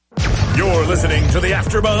You're listening to the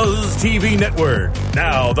AfterBuzz TV Network,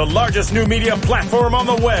 now the largest new media platform on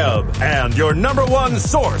the web, and your number one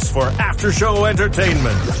source for after-show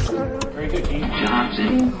entertainment. Very good, Dean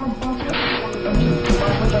Johnson.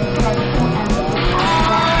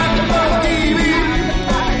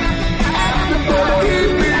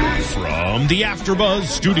 From the AfterBuzz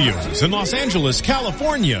Studios in Los Angeles,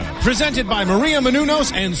 California, presented by Maria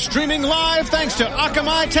Menounos and streaming live thanks to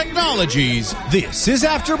Akamai Technologies, this is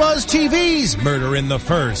AfterBuzz TV's Murder in the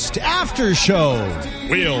First After Show.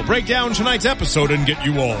 We'll break down tonight's episode and get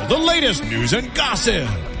you all the latest news and gossip.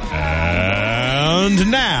 And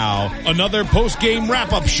now, another post-game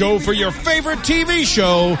wrap-up show for your favorite TV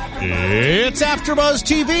show. It's AfterBuzz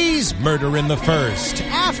TV's Murder in the First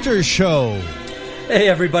After Show. Hey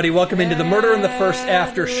everybody, welcome into the Murder in the First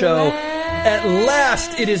After Show. At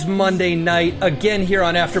last, it is Monday night, again here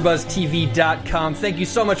on AfterBuzzTV.com. Thank you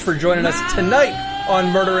so much for joining us tonight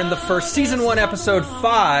on Murder in the First. Season 1, Episode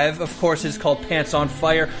 5, of course, is called Pants on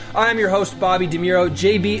Fire. I'm your host, Bobby DeMuro.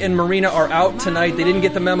 JB and Marina are out tonight. They didn't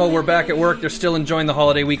get the memo. We're back at work. They're still enjoying the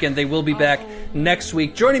holiday weekend. They will be back next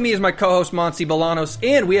week. Joining me is my co-host, Monsi Bolanos,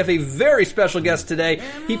 and we have a very special guest today.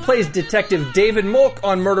 He plays Detective David Molk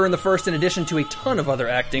on Murder in the First, in addition to a ton of other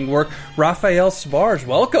acting work. Rafael Sbarge,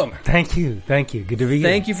 welcome. Thank you. Good to be here.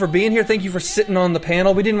 Thank you for being here. Thank you for sitting on the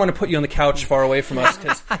panel. We didn't want to put you on the couch far away from us.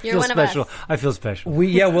 You're one special. Of us. I feel special.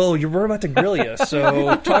 We're about to grill you,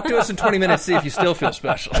 so talk to us in 20 minutes, see if you still feel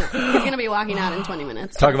special. He's going to be walking out in 20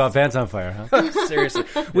 minutes. Talk about Pants on Fire, huh? Seriously.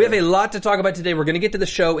 We have a lot to talk about today. We're going to get to the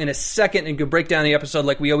show in a second and go break down the episode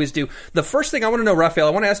like we always do. The first thing I want to know, Rafael,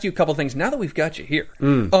 I want to ask you a couple things now that we've got you here.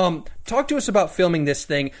 Talk to us about filming this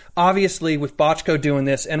thing. Obviously, with Bochco doing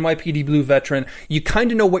this, NYPD Blue veteran, you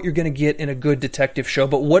kind of know what you're going to get in a good detective show,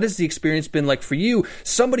 but what has the experience been like for you,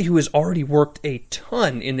 somebody who has already worked a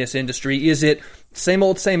ton in this industry? Is it same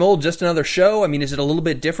old, just another show? I mean, is it a little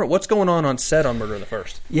bit different? What's going on set on Murder in the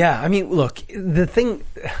First? Yeah, I mean, look, the thing,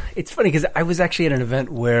 it's funny because I was actually at an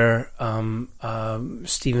event where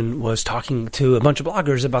Stephen was talking to a bunch of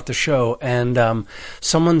bloggers about the show, and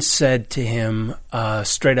someone said to him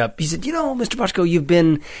straight up, he said, Mr. Bochco, you've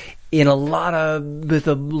been with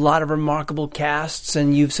a lot of remarkable casts,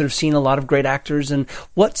 and you've sort of seen a lot of great actors, and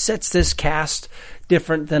what sets this cast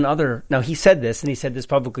different than other? Now, he said this, and he said this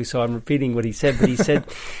publicly, so I'm repeating what he said, but he said,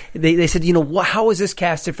 they said, how is this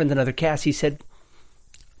cast different than other casts? He said,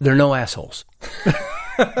 they're no assholes.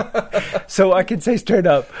 So I can say straight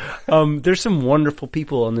up, there's some wonderful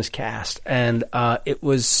people on this cast, and it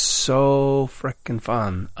was so frickin'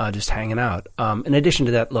 fun just hanging out. In addition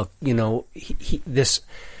to that, look,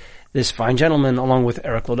 this fine gentleman, along with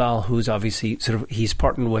Eric Lodal, who's obviously he's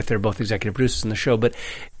partnered with, they're both executive producers in the show, but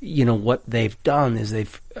what they've done is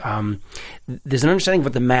there's an understanding of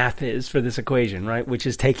what the math is for this equation, right? Which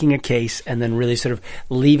is taking a case and then really sort of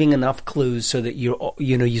leaving enough clues so that you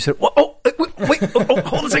sort of,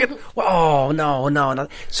 hold a second. Oh, no.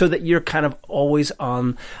 So that you're kind of always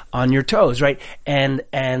on your toes, right? And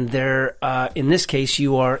they're, in this case,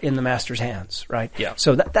 you are in the master's hands, right? Yeah.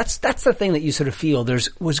 So that's the thing that you sort of feel.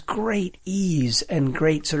 Was great ease and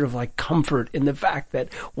great sort of like comfort in the fact that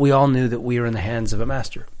we all knew that we were in the hands of a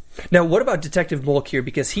master. Now, what about Detective Molk here?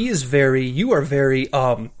 Because you are very,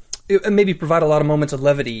 maybe provide a lot of moments of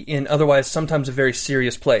levity in otherwise sometimes a very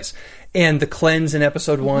serious place. And the cleanse in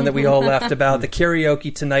episode 1 that we all laughed about, the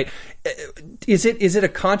karaoke tonight. Is it a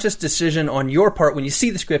conscious decision on your part when you see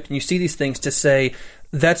the script and you see these things to say,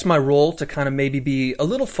 that's my role, to kind of maybe be a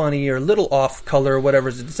little funny or a little off color or whatever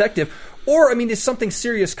as a detective? Or, I mean, is something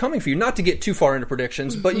serious coming for you? Not to get too far into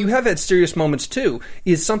predictions, but you have had serious moments too.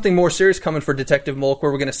 Is something more serious coming for Detective Molk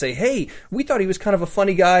where we're going to say, hey, we thought he was kind of a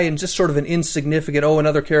funny guy and just sort of an insignificant,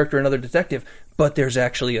 another character, another detective, but there's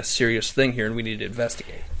actually a serious thing here and we need to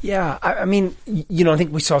investigate? Yeah, I mean, I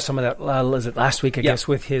think we saw some of that was it last week, I guess,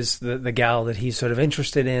 with the gal that he's sort of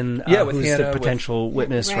interested in, who's Hannah, the potential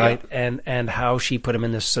witness, right? And how she put him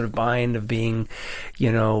in this sort of bind of being,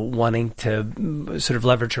 wanting to sort of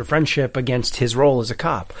leverage her friendship against his role as a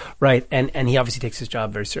cop, right? And he obviously takes his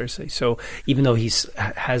job very seriously. So even though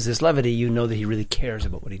has this levity, you know that he really cares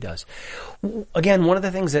about what he does. Again, one of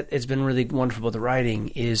the things that has been really wonderful about the writing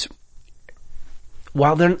is,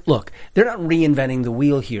 while they're not reinventing the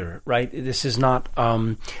wheel here, right? This is not,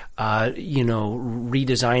 redesigning.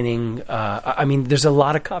 I mean, there's a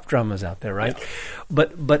lot of cop dramas out there, right? Yeah.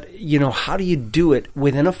 But how do you do it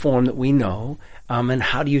within a form that we know? and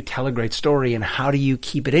how do you tell a great story, and how do you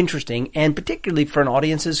keep it interesting, and particularly for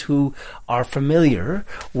audiences who are familiar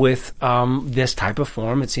with this type of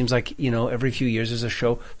form. It seems like, every few years there's a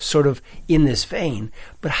show sort of in this vein,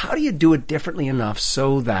 but how do you do it differently enough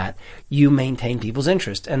so that you maintain people's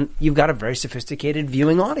interest? And you've got a very sophisticated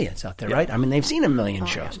viewing audience out there, right? I mean, they've seen a million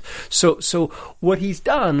shows. So what he's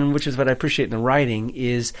done, and which is what I appreciate in the writing,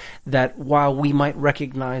 is that while we might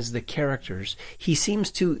recognize the characters, he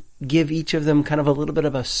seems to give each of them kind of a little bit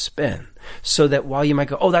of a spin, so that while you might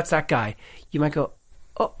go, oh, that's that guy, you might go,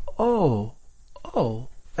 oh,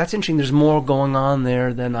 that's interesting. There's more going on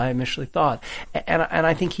there than I initially thought. And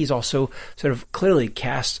I think he's also sort of clearly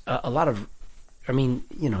cast a lot of,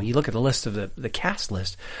 you look at the list of the cast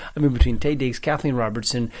list. Between Taye Diggs, Kathleen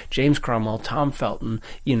Robertson, James Cromwell, Tom Felton,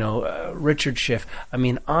 Richard Schiff. On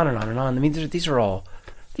and on and on.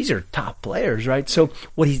 These are top players, right? So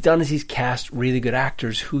what he's done is he's cast really good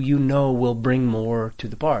actors who will bring more to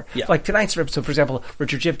the part. Yeah. Like tonight's episode, for example,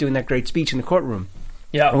 Richard Schiff doing that great speech in the courtroom.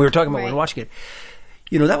 Yeah. And we were talking about when we were watching it.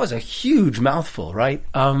 That was a huge mouthful, right?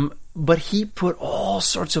 But he put all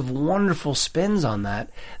sorts of wonderful spins on that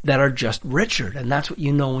are just Richard. And that's what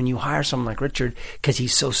when you hire someone like Richard, because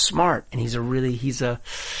he's so smart and he's got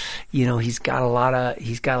a lot of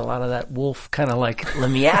that wolf kind of like,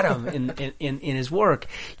 let me at him in his work.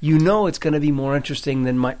 It's going to be more interesting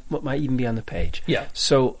than what might even be on the page. Yeah.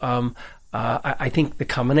 So, I think the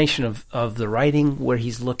combination of the writing, where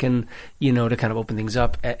he's looking, to kind of open things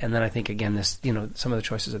up, and then I think, again, this, some of the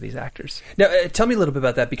choices of these actors. Now, tell me a little bit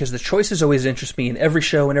about that, because the choices always interest me in every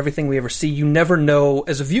show and everything we ever see. You never know,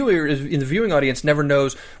 as a viewer, in the viewing audience, never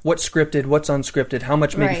knows what's scripted, what's unscripted, how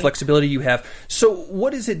much maybe flexibility you have. So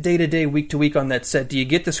what is it day to day, week to week on that set? Do you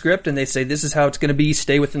get the script and they say, this is how it's going to be,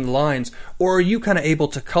 stay within the lines? Or are you kind of able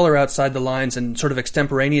to color outside the lines and sort of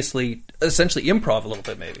extemporaneously, essentially improv a little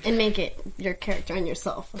bit, maybe? And make it your character and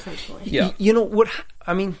yourself, essentially. Yeah.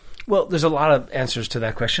 Well, there's a lot of answers to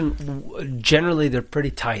that question. Generally, they're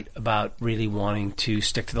pretty tight about really wanting to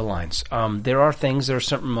stick to the lines. There are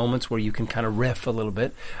certain moments where you can kind of riff a little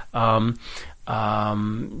bit. There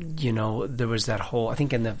was that whole, I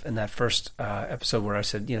think in that first episode where I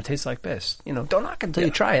said, tastes like this, don't knock until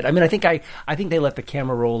you try it. I think they let the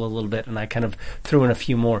camera roll a little bit, and I kind of threw in a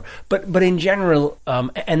few more, but in general,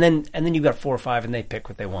 and then you've got 4 or 5 and they pick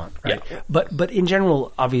what they want, right? Yeah. But in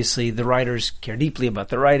general, obviously the writers care deeply about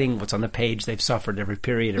the writing, what's on the page. They've suffered every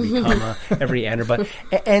period, every comma, every enter,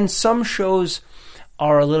 and some shows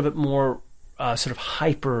are a little bit more sort of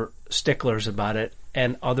hyper sticklers about it,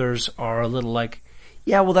 and others are a little like,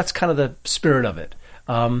 yeah, well, that's kind of the spirit of it.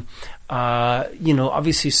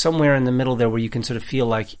 Obviously somewhere in the middle there where you can sort of feel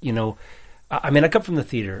like, I come from the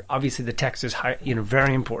theater. Obviously the text is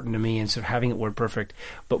very important to me, and sort of having it word perfect.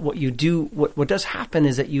 But what you do, what does happen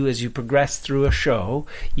is that as you progress through a show,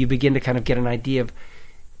 you begin to kind of get an idea of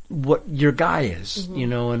what your guy is,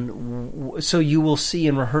 and so you will see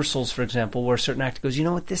in rehearsals, for example, where a certain actor goes,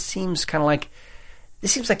 this seems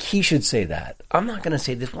like he should say that. I'm not going to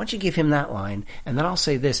say this. Why don't you give him that line, and then I'll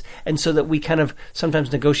say this. And so that we kind of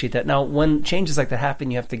sometimes negotiate that. Now, when changes like that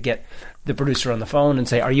happen, you have to get the producer on the phone and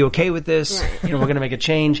say, are you okay with this? Right. We're going to make a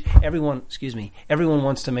change. Everyone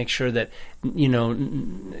wants to make sure that,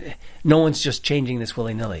 no one's just changing this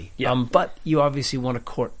willy-nilly. Yeah. But you obviously want to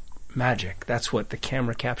court magic. That's what the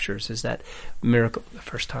camera captures, is that miracle the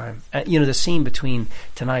first time. The scene between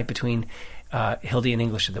Hildy and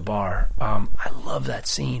English at the bar. I love that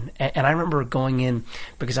scene, and I remember going in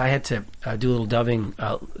because I had to do a little dubbing.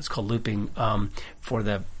 It's called looping for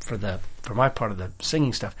my part of the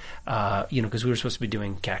singing stuff. Because we were supposed to be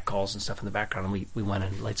doing cat calls and stuff in the background, and we went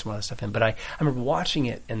and laid some other stuff in. But I remember watching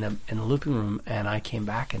it in the looping room, and I came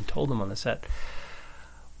back and told them on the set,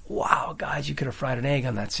 wow, guys, you could have fried an egg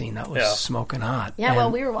on that scene. That was smoking hot. Yeah,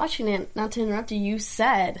 well, we were watching it, not to interrupt you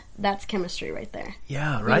said that's chemistry right there.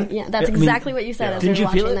 Yeah, right? Yeah, that's exactly what you said as we were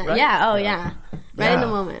watching that. Right? Yeah, yeah. Right in the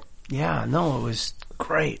moment. Yeah, no, it was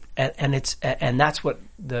great. And that's what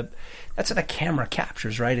the camera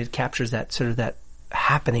captures, right? It captures that sort of that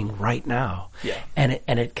happening right now. Yeah. And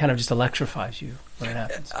it kind of just electrifies you when it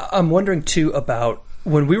happens. I'm wondering too about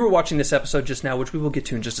when we were watching this episode just now, which we will get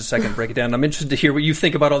to in just a second, break it down. I'm interested to hear what you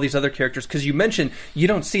think about all these other characters, because you mentioned you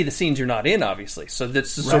don't see the scenes you're not in, obviously. So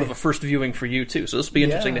this is sort of a first viewing for you, too. So this will be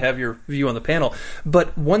interesting to have your view on the panel.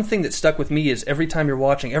 But one thing that stuck with me is every time you're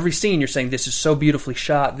watching, every scene, you're saying, this is so beautifully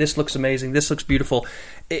shot, this looks amazing, this looks beautiful.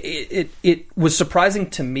 It was surprising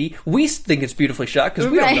to me. We think it's beautifully shot because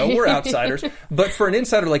we don't know. We're outsiders. But for an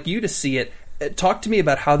insider like you to see it, talk to me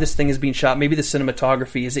about how this thing is being shot, maybe the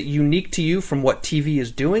cinematography. Is it unique to you from what TV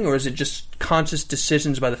is doing, or is it just conscious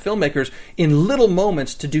decisions by the filmmakers in little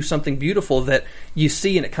moments to do something beautiful that you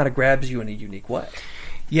see and it kind of grabs you in a unique way?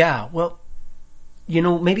 Yeah, well,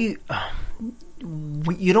 maybe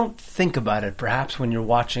you don't think about it perhaps when you're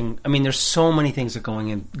watching. I mean, there's so many things that go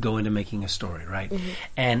into making a story, right?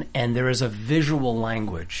 Mm-hmm. And there is a visual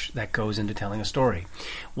language that goes into telling a story.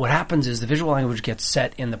 What happens is the visual language gets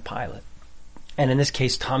set in the pilot. And in this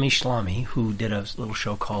case, Tommy Schlamme, who did a little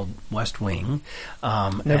show called West Wing.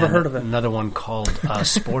 Never heard of it. Another one called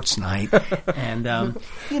Sports Night. And,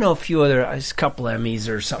 a few other, a couple Emmys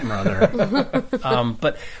or something or other.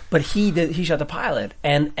 But he shot the pilot.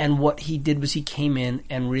 And what he did was he came in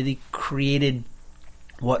and really created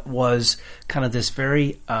what was kind of this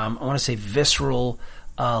very, I want to say, visceral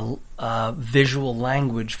visual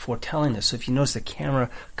language for telling this. So if you notice, the camera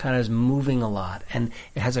kind of is moving a lot, and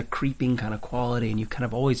it has a creeping kind of quality, and you kind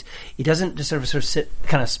of always, it doesn't just sort of sit,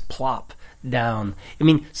 kind of plop down. I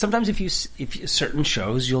mean, sometimes if you certain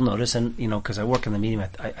shows, you'll notice, and because I work in the medium,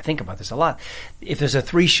 I think about this a lot. If there's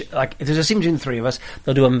if there's a scene between the three of us,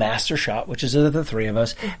 they'll do a master shot, which is the three of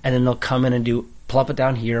us, and then they'll come in and do plop it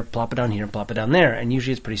down here, plop it down here, plop it down there, and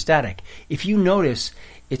usually it's pretty static. If you notice,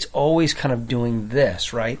 it's always kind of doing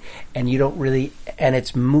this, right? And you don't really, and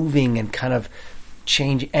it's moving and kind of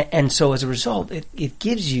changing. And so as a result, it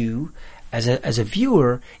gives you, as a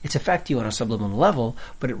viewer, it's affect you on a subliminal level,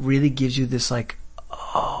 but it really gives you this like,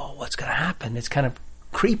 oh, what's going to happen? It's kind of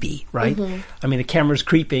creepy, right? Mm-hmm. I mean, the camera's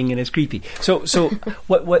creeping and it's creepy. So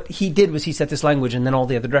what he did was he set this language, and then all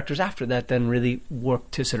the other directors after that then really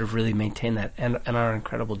worked to sort of really maintain that, and our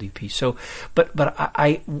incredible DP. So, but what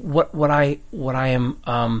I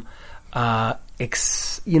am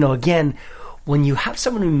again, when you have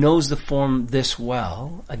someone who knows the form this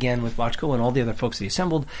well, again with Bochco and all the other folks that he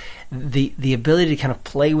assembled, the ability to kind of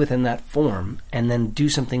play within that form and then do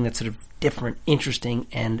something that's sort of different, interesting,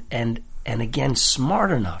 and again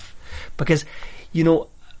smart enough, because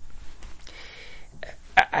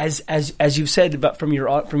as you've said about from your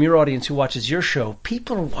audience who watches your show,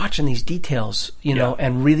 people are watching these details,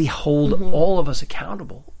 and really hold all of us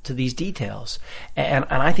accountable to these details, and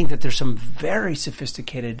I think that there's some very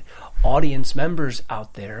sophisticated audience members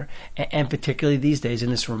out there, and particularly these days in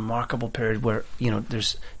this remarkable period where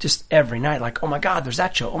there's just every night like, oh my God, there's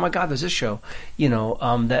that show, oh my God, there's this show,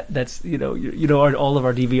 that's all of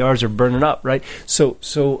our DVRs are burning up, right? So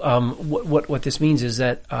what this means is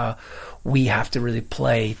that we have to really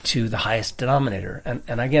play to the highest denominator, and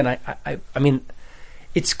again I mean,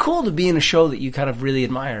 it's cool to be in a show that you kind of really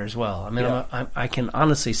admire as well. I mean, yeah. I can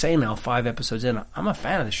honestly say now, 5 episodes in, I'm a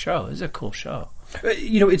fan of the show. It's a cool show.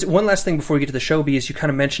 It's one last thing before we get to the show, because you kind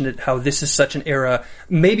of mentioned it, how this is such an era.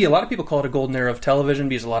 Maybe a lot of people call it a golden era of television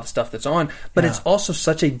because a lot of stuff that's on, but it's also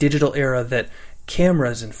such a digital era that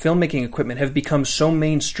cameras and filmmaking equipment have become so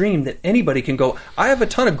mainstream that anybody can go, I have a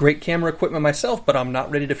ton of great camera equipment myself, but I'm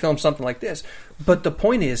not ready to film something like this. But the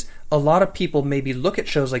point is, a lot of people maybe look at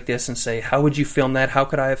shows like this and say, how would you film that? How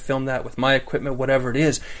could I have filmed that with my equipment, whatever it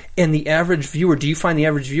is? And the average viewer, do you find the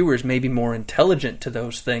average viewer is maybe more intelligent to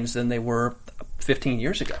those things than they were 15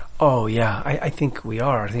 years ago? Oh, yeah. I think we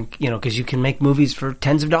are. I think, because you can make movies for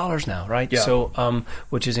tens of dollars now, right? Yeah. So,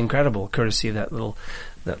 which is incredible, courtesy of that little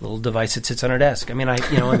device that sits on our desk. I mean,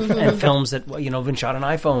 and films that have been shot on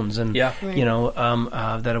iPhones and that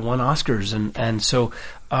have won Oscars, and so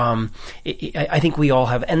I think we all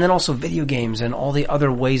have, and then also video games and all the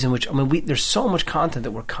other ways in which there's so much content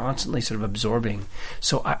that we're constantly sort of absorbing.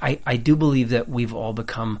 So I do believe that we've all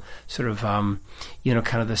become sort of kind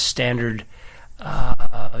of the standard.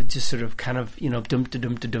 Just sort of kind of, dump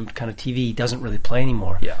kind of TV doesn't really play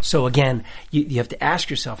anymore. Yeah. So again, you have to ask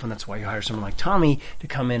yourself, and that's why you hire someone like Tommy to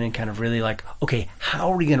come in and kind of really like, okay, how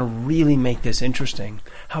are we going to really make this interesting?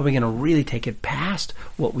 How are we going to really take it past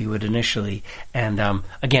what we would initially? And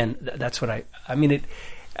again, that's what I mean,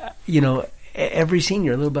 every scene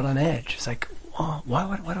you're a little bit on edge. It's like, oh,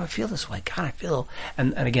 why do I feel this way? God, I feel...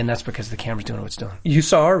 And again, that's because the camera's doing what it's doing. You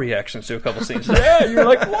saw our reactions to a couple scenes. Yeah, you're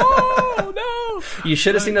like, whoa, no! You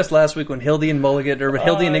should have seen us last week when Hildy and Mulligan, or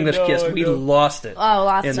Hildy and English kissed. We lost it. Oh,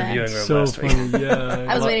 lost in the viewing room so last funny, week. Yeah.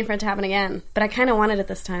 I was waiting for it to happen again, but I kind of wanted it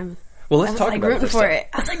this time. Well, let's talk about it. For it.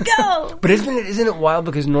 I was like, go! But isn't it wild?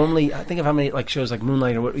 Because normally, I think of how many shows like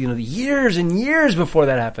Moonlight or years and years before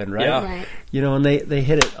that happened, right? Yeah. Right. And they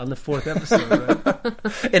hit it on the 4th episode,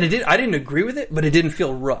 right? And I didn't agree with it, but it didn't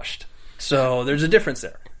feel rushed. So there's a difference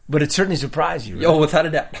there. But it certainly surprised you, right? Oh, without a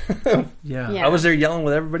doubt. Yeah. Yeah. I was there yelling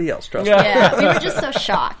with everybody else, trust me. Yeah, we were just so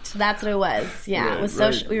shocked. That's what it was. Yeah, right, it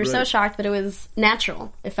was we were so shocked, but it was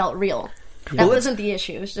natural. It felt real. That wasn't the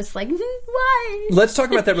issue. It was just like, why? Let's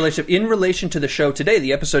talk about that relationship in relation to the show today,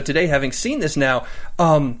 the episode today. Having seen this now,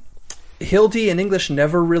 Hildy and English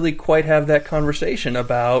never really quite have that conversation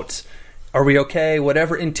about, are we okay,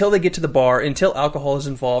 whatever, until they get to the bar, until alcohol is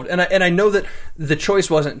involved. And I know that the choice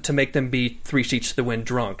wasn't to make them be 3 sheets to the wind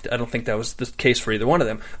drunk. I don't think that was the case for either one of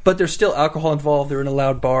them. But there's still alcohol involved. They're in a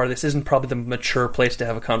loud bar. This isn't probably the mature place to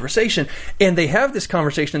have a conversation. And they have this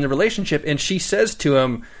conversation in the relationship, and she says to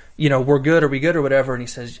him, we're good, are we good, or whatever, and he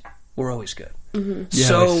says, we're always good. Mm-hmm.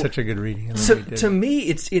 Yeah, it's such a good reading. To me,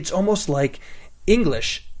 it's almost like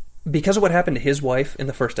English, because of what happened to his wife in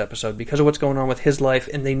the first episode, because of what's going on with his life,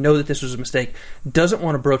 and they know that this was a mistake, doesn't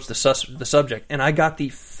want to broach the subject. And I got the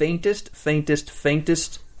faintest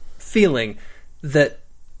feeling that,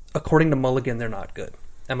 according to Mulligan, they're not good.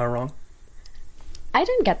 Am I wrong? I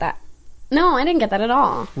didn't get that. No, I didn't get that at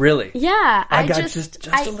all. Really? Yeah. I got just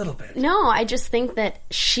a little bit. No, I just think that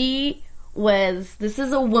this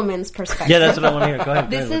is a woman's perspective. Yeah, that's what I want to hear. Go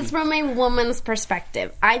ahead. This is from a woman's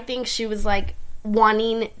perspective. I think she was like,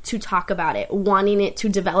 wanting to talk about it, wanting it to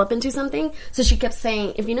develop into something. So she kept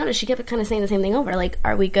saying, if you notice, she kept kind of saying the same thing over, like,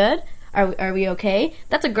 are we good? Are we okay?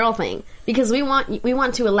 That's a girl thing, because we want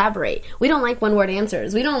to elaborate. We don't like one word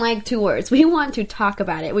answers. We don't like 2 words. We want to talk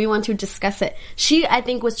about it. We want to discuss it. She, I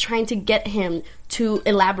think, was trying to get him to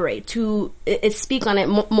elaborate, to speak on it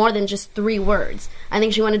more than just 3 words. I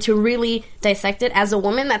think she wanted to really dissect it. As a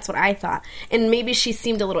woman, that's what I thought. And maybe she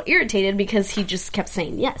seemed a little irritated because he just kept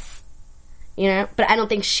saying yes. But I don't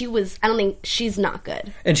think she's not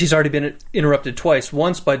good. And she's already been interrupted twice.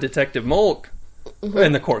 Once by Detective Molk,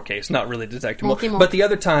 in the court case, not really Detective Molk, but the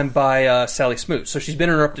other time by Sally Smoot. So she's been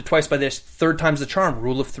interrupted twice by this. 3rd time's the charm.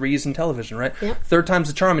 Rule of 3s in television, right? Yep. 3rd time's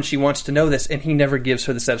the charm, and she wants to know this, and he never gives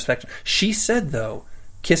her the satisfaction. She said, though,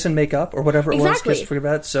 kiss and make up, or whatever it was. Kiss, forget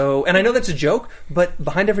about it. So, and I know that's a joke, but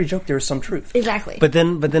behind every joke there is some truth. Exactly. But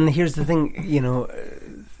then here's the thing,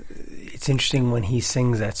 it's interesting when he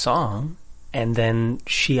sings that song. And then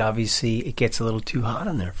she obviously, it gets a little too hot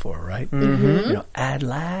in there for her, right? Mm-hmm. At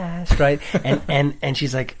last, right? And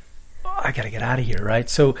she's like, I gotta get out of here, right?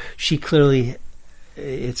 So she clearly,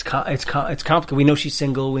 it's complicated. We know she's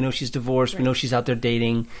single. We know she's divorced. Right. We know she's out there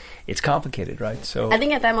dating. It's complicated, right? So I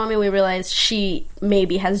think at that moment we realized she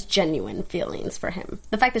maybe has genuine feelings for him.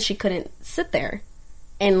 The fact that she couldn't sit there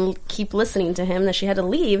and keep listening to him, that she had to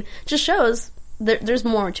leave, just shows there's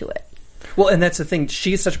more to it. Well, and that's the thing.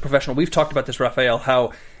 She's such a professional. We've talked about this, Raphael,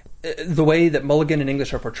 how the way that Mulligan and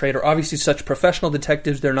English are portrayed are obviously such professional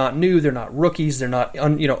detectives. They're not new. They're not rookies. They're not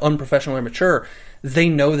unprofessional or mature. They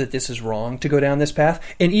know that this is wrong to go down this path.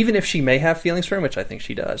 And even if she may have feelings for him, which I think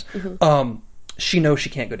she does, she knows she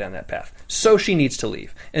can't go down that path. So she needs to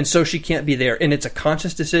leave. And so she can't be there. And it's a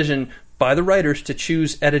conscious decision by the writers to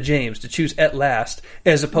choose Etta James, to choose At Last,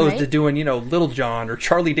 as opposed to doing, Little John or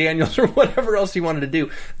Charlie Daniels or whatever else he wanted to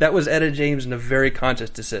do. That was Etta James in a very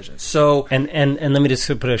conscious decision. So and let me just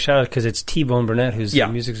put a shout out, because it's T-Bone Burnett who's the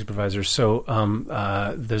music supervisor. So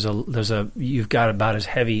you've got about as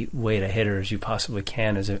heavy weight a hitter as you possibly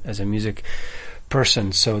can as a music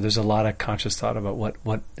person, so there's a lot of conscious thought about what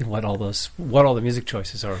all the music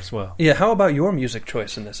choices are as well. Yeah, how about your music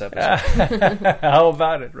choice in this episode? How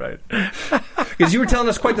about it, right? Because you were telling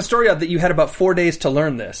us quite the story of that you had about 4 days to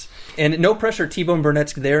learn this, and no pressure. T-Bone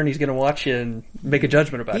Burnett's there, and he's going to watch you and make a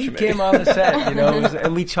judgment about you. He came on the set,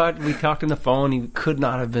 and we talked on the phone. He could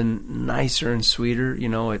not have been nicer and sweeter.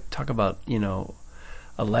 Talk about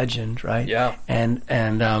a legend, right? Yeah. And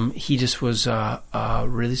he just was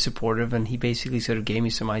really supportive, and he basically sort of gave me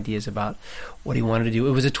some ideas about what he wanted to do.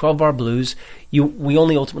 It was a 12-bar blues. We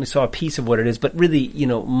only ultimately saw a piece of what it is, but really,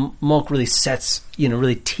 Mulk really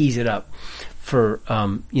really tees it up for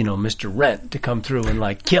Mr. Rent to come through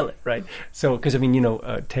and kill it, right? So because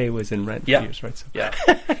Tay was in Rent for years, right? So.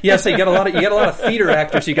 Yeah. So you got a lot of theater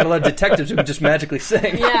actors. You got a lot of detectives who can just magically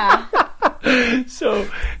sing. Yeah. So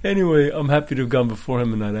anyway, I'm happy to have gone before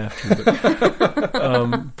him and not after.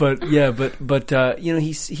 But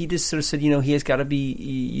he just sort of said, he has got to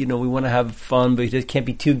be, we want to have fun, but he just can't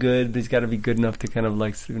be too good. But he's got to be good enough to kind of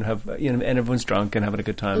have, and everyone's drunk and having a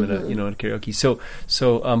good time at a karaoke. So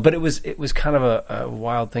but it was kind of a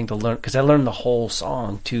wild thing to learn, because I learned the whole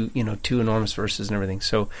song, two enormous verses and everything.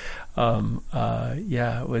 So. It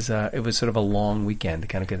was sort of a long weekend to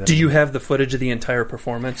kind of get that. Do you have the footage of the entire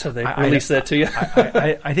performance? Have they released that to you?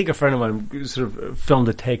 I think a friend of mine sort of filmed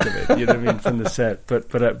a take of it, from the set.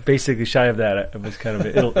 But basically, shy of that, it was kind of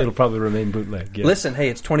it'll probably remain bootleg. Yeah. Listen, hey,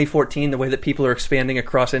 it's 2014. The way that people are expanding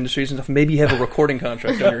across industries and stuff, maybe you have a recording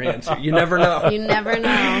contract on your hands. You never know. You never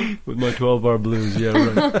know. With my 12-bar blues, yeah,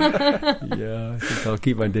 right. Yeah, I think I'll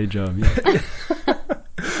keep my day job. Yeah.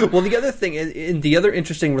 Well, the other thing, in the other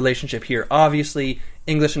interesting relationship here, obviously,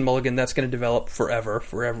 English and Mulligan, that's going to develop forever.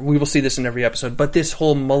 We will see this in every episode. But this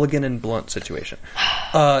whole Mulligan and Blunt situation,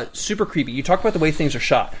 super creepy. You talk about the way things are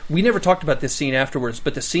shot. We never talked about this scene afterwards,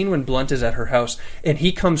 but the scene when Blunt is at her house, and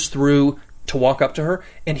he comes through to walk up to her,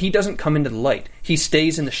 and he doesn't come into the light. He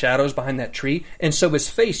stays in the shadows behind that tree, and so his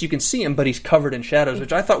face, you can see him, but he's covered in shadows,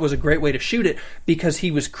 which I thought was a great way to shoot it, because he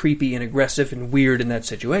was creepy and aggressive and weird in that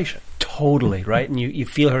situation. Totally, right? And you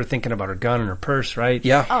feel her thinking about her gun and her purse, right?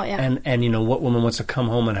 Yeah. Oh, yeah. And you know, what woman wants to come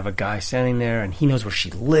home and have a guy standing there, and he knows where she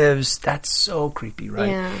lives? That's so creepy, right?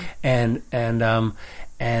 Yeah.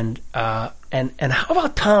 And how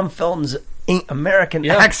about Tom Felton's American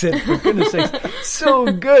accent? For goodness sakes,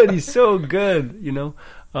 so good. He's so good, you know.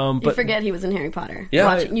 But you forget he was in Harry Potter. Yeah,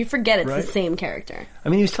 right. You forget it's the same character. I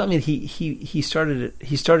mean, he was telling me that he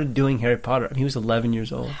started doing Harry Potter. I mean, he was 11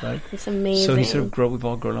 years old, right? It's amazing. So he sort of we've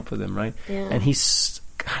all grown up with him, right? Yeah. And he's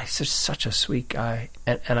just such a sweet guy,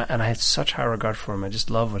 and I had such high regard for him. I just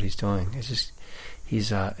love what he's doing. It's just. He's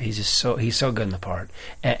so good in the part,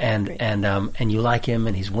 and you like him,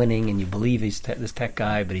 and he's winning, and you believe he's this tech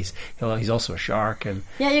guy, but he's also a shark, and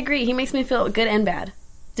yeah, I agree. He makes me feel good and bad,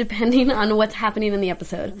 depending on what's happening in the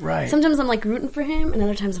episode. Right. Sometimes I'm like rooting for him, and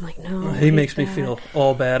other times I'm like, no. He makes me feel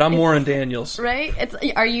all bad. I'm Warren Daniels. Right?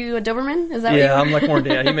 Are you a Doberman? Is that? Yeah, I'm like Warren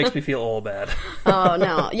Daniels. He makes me feel all bad. Oh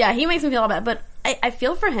no, yeah, he makes me feel all bad, but I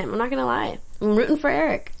feel for him. I'm not gonna lie. I'm rooting for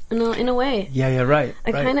Eric in a way. Yeah, right.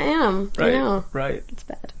 I kind of am. Right, I know. Right. It's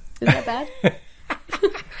bad. Is that bad?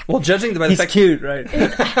 Well, judging by the fact... He's cute, right?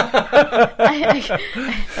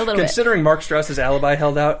 A little Considering bit. Mark Strauss's alibi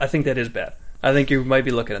held out, I think that is bad. I think you might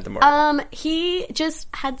be looking at the mark. He just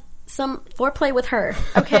had some foreplay with her.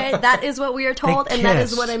 Okay, that is what we are told, and that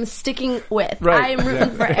is what I'm sticking with. Right. I am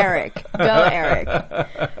rooting for Eric. Go, Eric.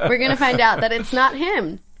 We're gonna find out that it's not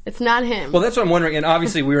him. It's not him. Well, that's what I'm wondering, and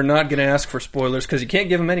obviously we are not going to ask for spoilers because you can't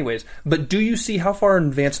give them anyways. But do you see, how far in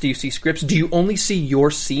advance do you see scripts? Do you only see your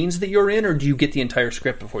scenes that you're in, or do you get the entire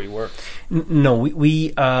script before you work? No, we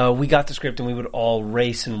got the script and we would all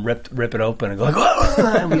race and rip it open and go like,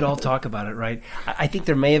 oh, and we'd all talk about it, right? I think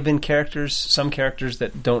there may have been some characters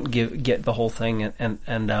that don't get the whole thing, and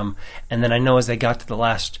then I know as they got to the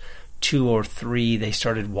last 2 or 3, they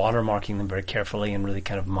started watermarking them very carefully and really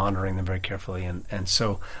kind of monitoring them very carefully. And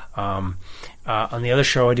so on the other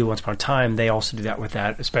show I do, Once Upon a Time, they also do that with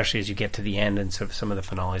that, especially as you get to the end and some of the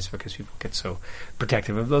finales, because people get so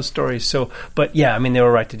protective of those stories. So, but yeah, I mean, they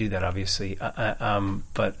were right to do that, obviously.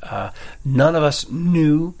 But none of us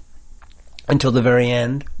knew until the very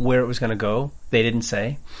end where it was going to go. They didn't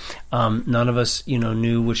say. None of us,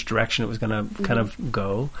 knew which direction it was going to kind of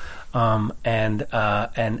go. And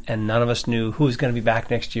none of us knew who was going to be back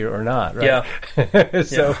next year or not, right? Yeah.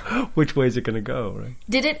 So which way is it going to go, right?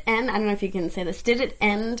 Did it end, I don't know if you can say this, did it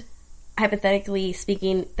end, hypothetically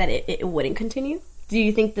speaking, that it wouldn't continue? Do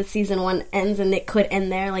you think that season 1 ends and it could end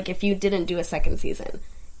there? Like, if you didn't do a second season,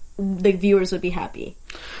 the viewers would be happy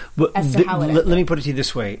as to how it ended? Let me put it to you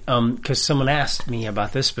this way, because someone asked me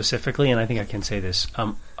about this specifically, and I think I can say this.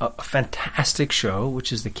 A fantastic show,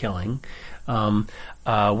 which is The Killing,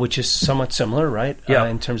 which is somewhat similar, right? Yeah.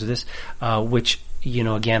 In terms of this, which,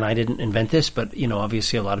 again, I didn't invent this, but,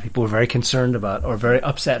 obviously a lot of people were very concerned about, or very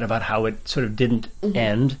upset about how it sort of didn't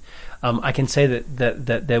end. I can say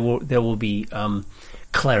that there will be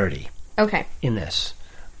clarity. Okay. In this.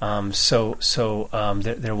 So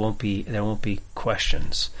there won't be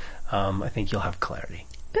questions. I think you'll have clarity.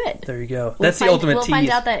 Good. There you go. That's the ultimate tease. We'll find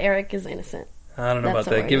out that Eric is innocent. I don't know about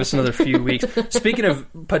that. Give us another few weeks. Speaking of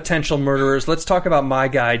potential murderers, let's talk about my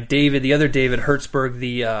guy, David, the other David Hertzberg,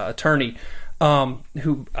 the attorney,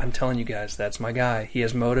 who, I'm telling you guys, that's my guy. He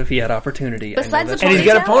has motive. He had opportunity. Besides the ponytail? And he's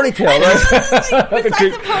got a ponytail, right? Besides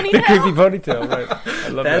the ponytail? The creepy ponytail, right. I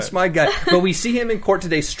love that's that. my guy. But we see him in court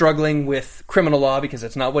today struggling with criminal law because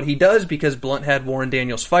that's not what he does, because Blunt had Warren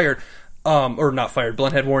Daniels fired. Or not fired.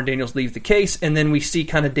 Blunt had Warren Daniels leave the case, and then we see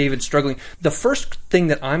kind of David struggling. The first thing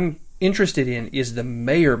that I'm interested in is the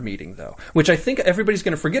mayor meeting, though, which I think everybody's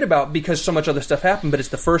going to forget about because so much other stuff happened, but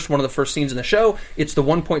it's one of the first scenes in the show. It's the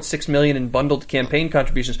 $1.6 million in bundled campaign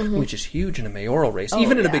contributions, which is huge in a mayoral race,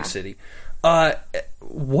 even in a big city.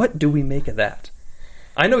 What do we make of that?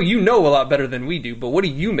 I know you know a lot better than we do, but what do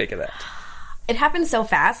you make of that? It happened so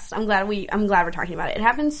fast. I'm glad we're talking about it. It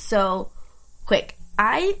happened so quick.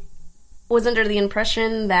 I was under the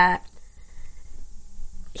impression that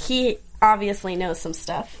he obviously knows some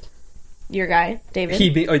stuff. Your guy, David.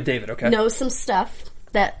 David, okay. Knows some stuff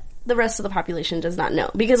that the rest of the population does not know.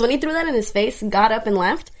 Because when he threw that in his face, got up and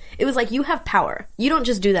left, it was like, you have power. You don't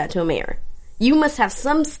just do that to a mayor. You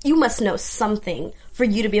must know something for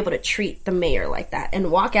you to be able to treat the mayor like that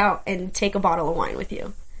and walk out and take a bottle of wine with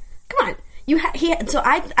you. Come on.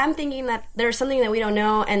 I'm thinking that there's something that we don't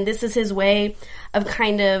know, and this is his way of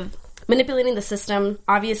kind of manipulating the system.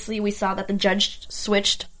 Obviously, we saw that the judge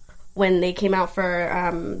switched when they came out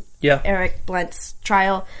for Eric Blunt's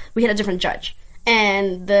trial. We had a different judge.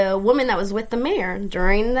 And the woman that was with the mayor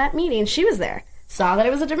during that meeting, she was there. Saw that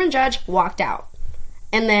it was a different judge, walked out.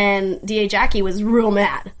 And then DA Jackie was real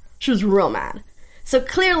mad. She was real mad. So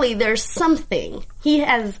clearly there's something. He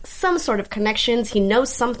has some sort of connections. He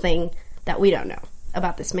knows something that we don't know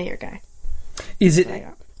about this mayor guy. Is it...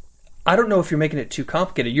 I don't know if you're making it too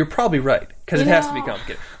complicated. You're probably right, because it has to be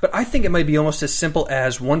complicated. But I think it might be almost as simple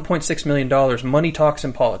as $1.6 million, money talks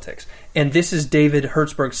in politics. And this is David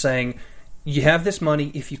Hertzberg saying, you have this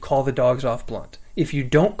money if you call the dogs off Blunt. If you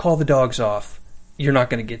don't call the dogs off, you're not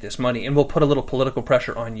going to get this money. And we'll put a little political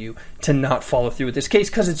pressure on you to not follow through with this case,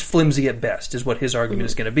 because it's flimsy at best, is what his argument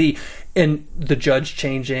is going to be. And the judge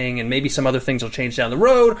changing, and maybe some other things will change down the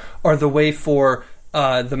road, are the way for...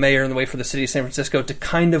 the mayor and the way for the city of San Francisco to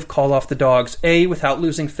kind of call off the dogs, A, without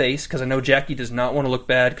losing face, because I know Jackie does not want to look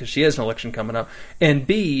bad because she has an election coming up, and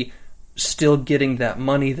B, still getting that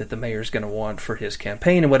money that the mayor's going to want for his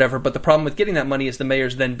campaign and whatever. But the problem with getting that money is the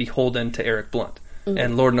mayor's then beholden to Eric Blunt. Mm-hmm.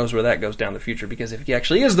 And Lord knows where that goes down the future, because if he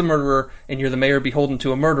actually is the murderer and you're the mayor beholden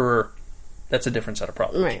to a murderer, that's a different set of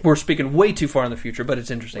problems. Right. We're speaking way too far in the future, but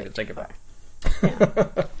it's interesting to think about. Yeah.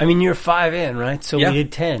 I mean, you're 5 in, right? So we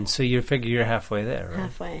did 10, so you figure you're halfway there, right?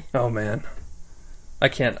 Halfway. Oh, man. I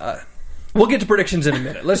can't... we'll get to predictions in a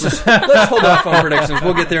minute. Let's hold off on predictions.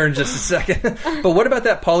 We'll get there in just a second. But what about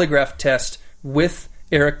that polygraph test with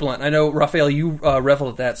Eric Blunt? I know, Raphael, you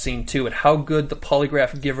reveled at that scene, too, at how good the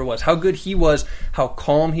polygraph giver was, how good he was, how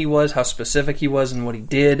calm he was, how specific he was in what he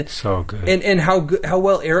did. So good. And how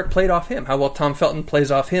well Eric played off him, how well Tom Felton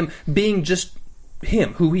plays off him, being just...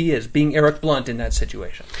 him, who he is, being Eric Blunt in that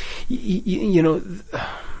situation. You know,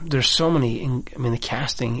 there's so many. I mean, the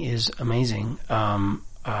casting is amazing,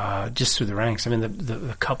 just through the ranks. I mean,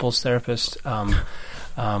 the couples therapist,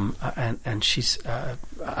 and she's.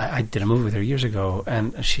 I did a movie with her years ago,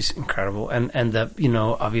 and she's incredible. And the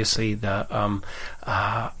obviously the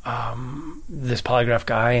this polygraph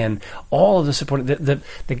guy and all of the support.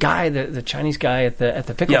 The guy, the Chinese guy at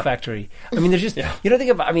the pickle factory. I mean, there's just you don't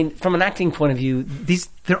think about. I mean, from an acting point of view,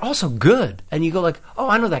 they're also good, and you go like, oh,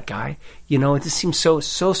 I know that guy. You know, it just seems so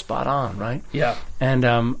spot on, right? Yeah. And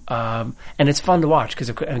it's fun to watch because,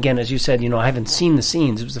 again, as you said, I haven't seen the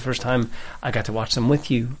scenes. It was the first time I got to watch them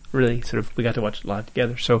with you. Really, sort of, we got to watch a lot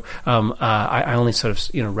together. So I only sort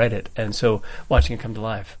of read it, and so watching it come to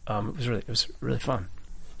life, it was really fun.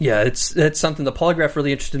 Yeah, it's something. The polygraph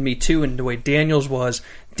really interested me too, and the way Daniels was.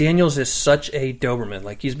 Daniels is such a Doberman,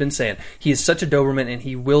 like he's been saying. He is such a Doberman, and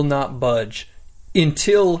he will not budge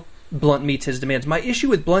until Blunt meets his demands. My issue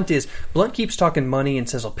with Blunt is Blunt keeps talking money and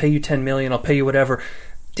says, I'll pay you $10 million, I'll pay you whatever.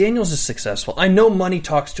 Daniels is successful. I know money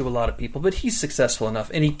talks to a lot of people, but he's successful enough,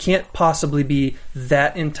 and he can't possibly be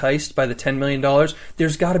that enticed by the $10 million.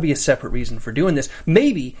 There's got to be a separate reason for doing this.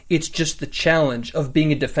 Maybe it's just the challenge of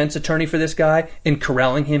being a defense attorney for this guy and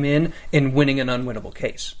corralling him in and winning an unwinnable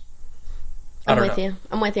case. I'm with you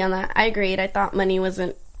on that. I agreed. I thought money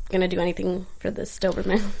wasn't going to do anything for this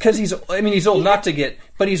Doberman. Because he's old not to get,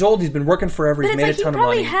 but he's old. He's been working forever. He's made a ton of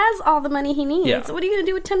money. He probably has all the money he needs. Yeah. What are you going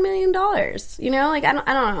to do with $10 million? I don't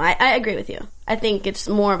know. I agree with you. I think it's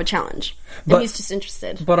more of a challenge. And he's just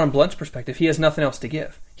interested. But on Blunt's perspective, he has nothing else to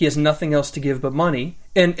give. He has nothing else to give but money.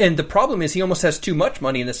 And the problem is he almost has too much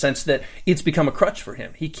money in the sense that it's become a crutch for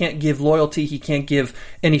him. He can't give loyalty. He can't give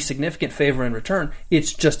any significant favor in return.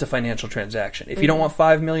 It's just a financial transaction. If you don't want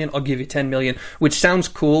 $5 million, I'll give you $10 million, which sounds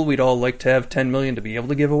cool. We'd all like to have $10 million to be able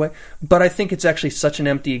to give away. But I think it's actually such an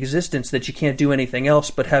empty existence that you can't do anything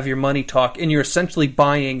else but have your money talk. And you're essentially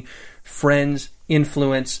buying friends,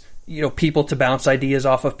 influence, people to bounce ideas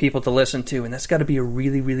off of, people to listen to, and that's got to be a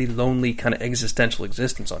really, really lonely kind of existential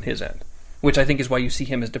existence on his end, which I think is why you see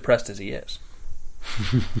him as depressed as he is.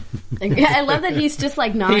 I love that he's just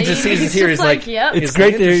like nodding. He just sees us here. He's like, yep. It's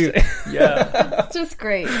great to hear you. Yeah. It's just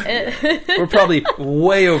great. We're probably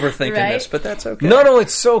way overthinking this, but that's okay. No,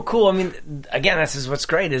 it's so cool. I mean, again, this is what's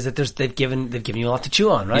great is that they've given you a lot to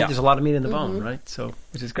chew on, right? Yeah. There's a lot of meat in the bone, right? So,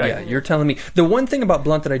 which is great. Yeah, you're telling me. The one thing about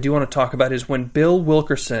Blunt that I do want to talk about is when Bill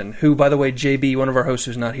Wilkerson, who, by the way, JB, one of our hosts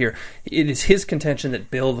who's not here, it is his contention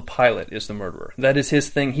that Bill the pilot is the murderer. That is his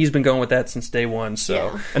thing. He's been going with that since day one. So,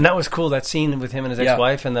 yeah. And that was cool. That scene with him and his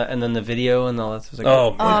ex-wife, and then the video and all that. Was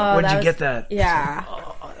like, where did you get that? Yeah.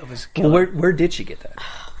 It was well, where did she get that?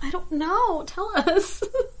 I don't know. Tell us.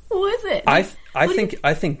 Who is it? I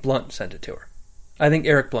think Blunt sent it to her. I think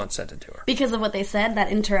Eric Blunt sent it to her. Because of what they said,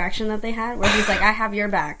 that interaction that they had, where he's like, I have your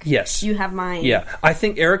back. Yes. You have mine. Yeah. I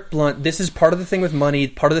think Eric Blunt, this is part of the thing with money,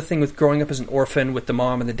 part of the thing with growing up as an orphan with the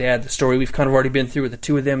mom and the dad, the story we've kind of already been through with the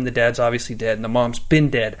two of them. The dad's obviously dead and the mom's been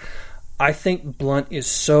dead. I think Blunt is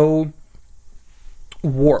so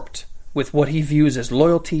warped with what he views as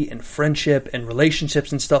loyalty and friendship and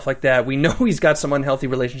relationships and stuff like that. We know he's got some unhealthy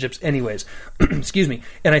relationships anyways. Excuse me.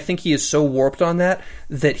 And I think he is so warped on that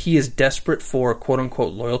he is desperate for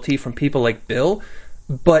quote-unquote loyalty from people like Bill,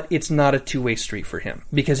 but it's not a two-way street for him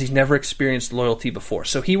because he's never experienced loyalty before.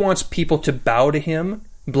 So he wants people to bow to him,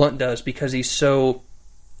 Blunt does, because he's so,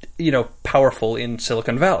 powerful in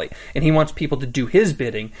Silicon Valley. And he wants people to do his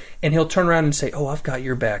bidding, and he'll turn around and say, oh, I've got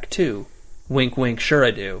your back too. Wink, wink, sure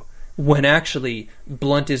I do. When actually,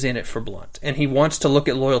 Blunt is in it for Blunt. And he wants to look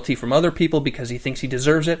at loyalty from other people because he thinks he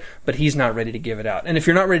deserves it, but he's not ready to give it out. And if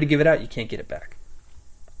you're not ready to give it out, you can't get it back.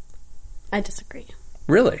 I disagree.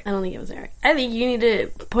 Really? I don't think it was Eric. I think you need to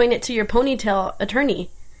point it to your ponytail attorney.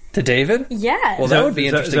 To David? Yes. Well, that would be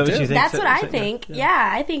interesting, too. That's what I think. Yeah,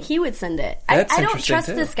 I think he would send it. I don't trust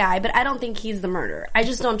this guy, but I don't think he's the murderer. I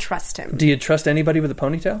just don't trust him. Do you trust anybody with a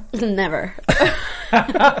ponytail? Never.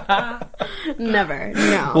 Never.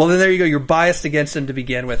 No. Well, then there you go. You're biased against him to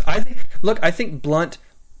begin with. I think Blunt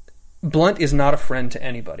is not a friend to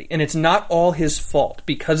anybody. And it's not all his fault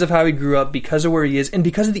because of how he grew up, because of where he is, and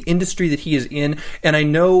because of the industry that he is in. And I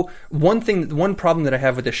know one problem that I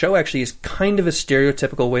have with the show actually is kind of a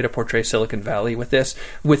stereotypical way to portray Silicon Valley with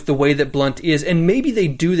the way that Blunt is. And maybe they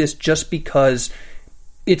do this just because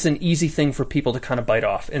it's an easy thing for people to kind of bite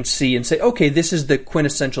off and see and say, okay, this is the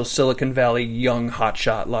quintessential Silicon Valley young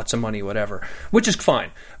hotshot, lots of money, whatever, which is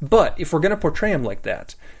fine. But if we're going to portray him like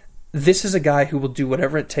that, this is a guy who will do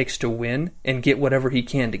whatever it takes to win and get whatever he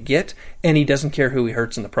can to get, and he doesn't care who he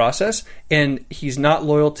hurts in the process. And he's not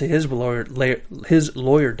loyal to his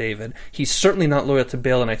lawyer, David. He's certainly not loyal to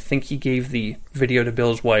Bill, and I think he gave the video to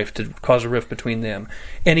Bill's wife to cause a rift between them.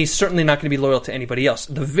 And he's certainly not going to be loyal to anybody else.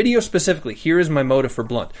 The video specifically, here is my motive for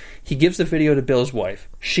Blunt. He gives the video to Bill's wife.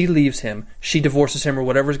 She leaves him. She divorces him or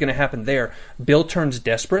whatever's going to happen there. Bill turns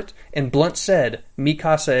desperate, and Blunt said, "Mi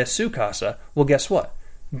casa es su casa." Well, guess what?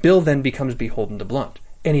 Bill then becomes beholden to Blunt.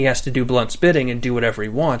 And he has to do Blunt's bidding and do whatever he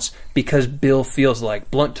wants because Bill feels like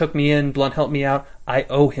Blunt took me in, Blunt helped me out, I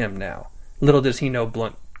owe him now. Little does he know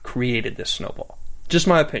Blunt created this snowball. Just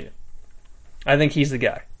my opinion. I think he's the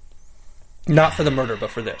guy. Not for the murder,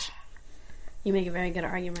 but for this. You make a very good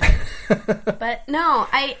argument. But no,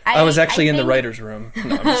 I was actually in the writer's room.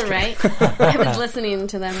 No, I'm just right? I was listening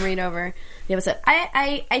to them read over the episode.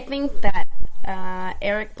 I think that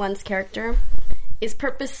Eric Blunt's character is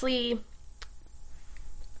purposely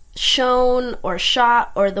shown or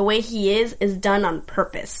shot, or the way he is done on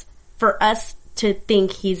purpose for us to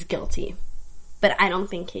think he's guilty. But I don't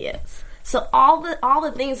think he is. So all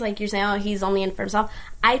the things like you're saying, oh, he's only in for himself.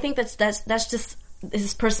 I think that's just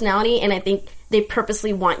his personality, and I think they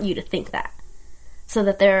purposely want you to think that, so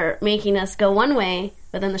that they're making us go one way,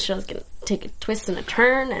 but then the show's going to take a twist and a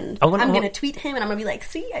turn, and I'm going to tweet him, and I'm going to be like,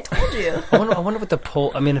 see, I told you. I wonder what the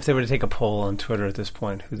poll, if they were to take a poll on Twitter at this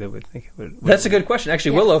point, who they would think it would. That's a good question.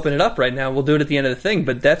 Actually, We'll open it up right now. We'll do it at the end of the thing,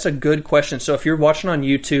 but that's a good question. So if you're watching on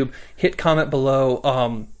YouTube, hit comment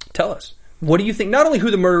below, tell us. What do you think? Not only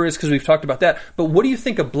who the murderer is, because we've talked about that, but what do you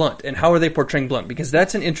think of Blunt, and how are they portraying Blunt? Because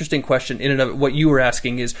that's an interesting question in and of it. What you were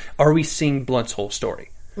asking is, are we seeing Blunt's whole story?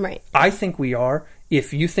 Right. I think we are.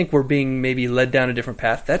 If you think we're being maybe led down a different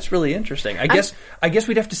path, that's really interesting. I guess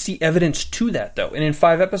we'd have to see evidence to that, though. And in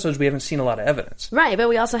 5 episodes, we haven't seen a lot of evidence. Right, but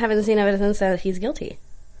we also haven't seen evidence that he's guilty.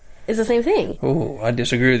 It's the same thing. Oh, I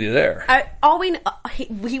disagree with you there.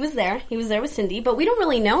 He was there. He was there with Cindy, but we don't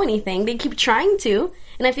really know anything. They keep trying to,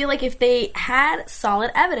 and I feel like if they had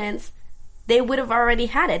solid evidence, they would have already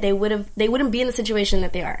had it. They wouldn't be in the situation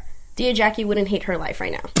that they are. Dear Jackie wouldn't hate her life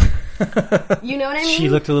right now. You know what I mean? She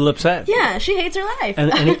looked a little upset. Yeah, she hates her life.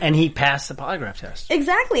 And he passed the polygraph test.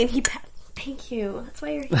 Exactly, and thank you. That's why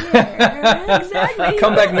you're here. Exactly.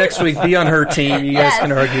 Come back next week. Be on her team. You guys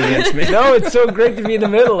can argue against me. No, it's so great to be in the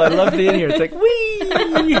middle. I love being here. It's like, whee!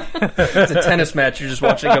 It's a tennis match. You're just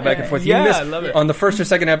watching it go back and forth. I love it. On the first or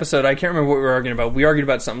second episode, I can't remember what we were arguing about. We argued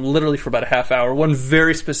about something literally for about a half hour. One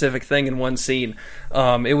very specific thing in one scene.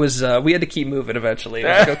 It was we had to keep moving eventually.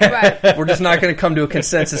 Like, okay, right. We're just not going to come to a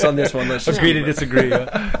consensus on this one. Let's just agree to disagree.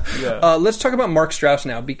 Yeah. Let's talk about Mark Strauss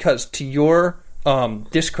now, because to your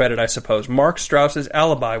discredit, I suppose, Mark Strauss's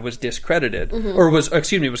alibi was discredited, or was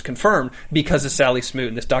confirmed because of Sally Smoot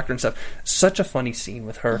and this doctor and stuff. Such a funny scene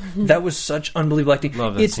with her. That was such unbelievable acting.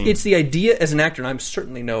 Love that scene. It's the idea as an actor, and I'm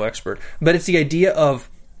certainly no expert, but it's the idea of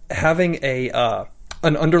having a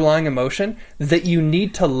an underlying emotion that you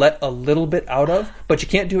need to let a little bit out of, but you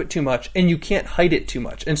can't do it too much, and you can't hide it too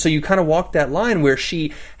much. And so you kind of walk that line where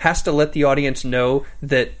she has to let the audience know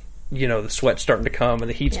that, you know, the sweat's starting to come and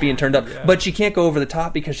the heat's being turned up, but she can't go over the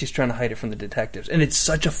top because she's trying to hide it from the detectives. And it's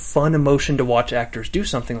such a fun emotion to watch actors do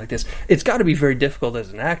something like this. It's got to be very difficult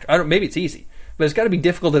as an actor. Maybe it's easy, but it's got to be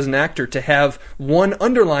difficult as an actor to have one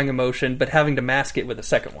underlying emotion, but having to mask it with a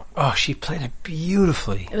second one. Oh, she played it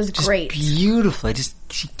beautifully. It was great. Beautifully.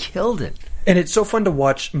 She killed it. And it's so fun to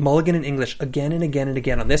watch Mulligan and English again and again and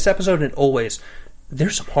again on this episode, and always. They're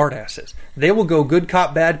some hard asses. They will go good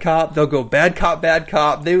cop, bad cop. They'll go bad cop, bad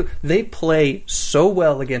cop. They play so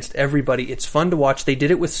well against everybody. It's fun to watch. They did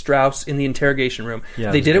it with Strauss in the interrogation room.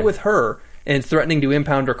 Yeah, they did it with her and threatening to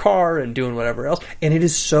impound her car and doing whatever else. And it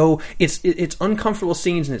is so it's uncomfortable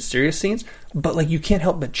scenes and it's serious scenes, but like you can't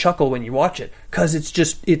help but chuckle when you watch it because it's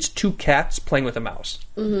two cats playing with a mouse.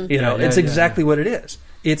 Mm-hmm. You know, it's exactly what it is.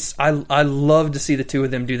 I love to see the two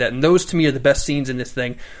of them do that, and those to me are the best scenes in this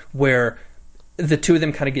thing where the two of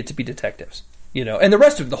them kind of get to be detectives, you know, and the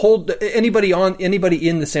rest of anybody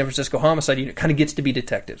in the San Francisco homicide unit kind of gets to be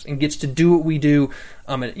detectives and gets to do what we do.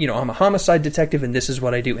 I'm a homicide detective, and this is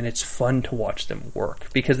what I do, and it's fun to watch them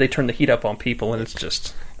work because they turn the heat up on people, and it's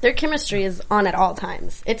just their chemistry is on at all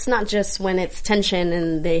times. It's not just when it's tension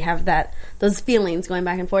and they have those feelings going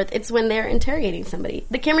back and forth. It's when they're interrogating somebody.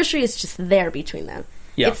 The chemistry is just there between them.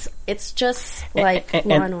 Yeah. It's just like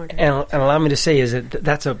Law and Order. And allow me to say is that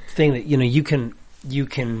that's a thing that, you know, you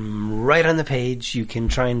can write on the page, you can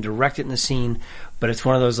try and direct it in the scene, but it's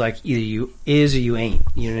one of those like either you is or you ain't.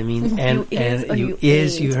 You know what I mean?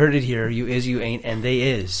 And you heard it here. You is, you ain't, and they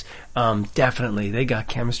is. Definitely, they got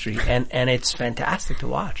chemistry, and it's fantastic to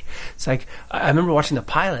watch. It's like I remember watching the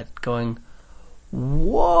pilot, going,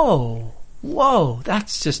 whoa,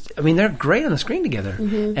 that's just, I mean, they're great on the screen together.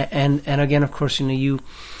 Mm-hmm. And again, of course, you know, you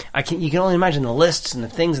can only imagine the lists and the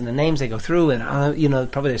things and the names they go through, and you know,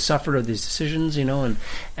 probably they suffered of these decisions, you know,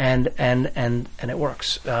 and it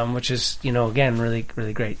works, which is, you know, again, really,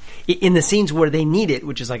 really great. In the scenes where they need it,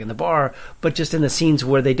 which is like in the bar, but just in the scenes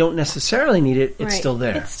where they don't necessarily need it, it's still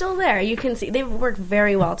there. It's still there. You can see they work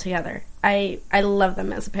very well together. I love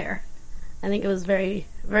them as a pair. I think it was very,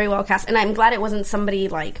 very well cast, and I'm glad it wasn't somebody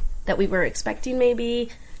like that we were expecting, maybe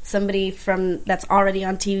somebody that's already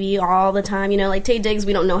on TV all the time. You know, like Taye Diggs,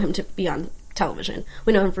 we don't know him to be on television.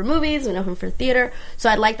 We know him for movies, we know him for theater. So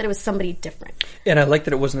I like that it was somebody different. And I like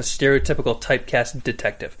that it wasn't a stereotypical typecast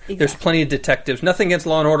detective. Exactly. There's plenty of detectives. Nothing against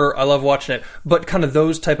Law and Order. I love watching it. But kind of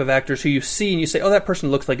those type of actors who you see and you say, oh, that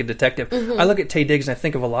person looks like a detective. Mm-hmm. I look at Taye Diggs and I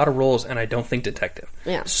think of a lot of roles and I don't think detective.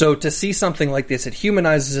 Yeah. So to see something like this, it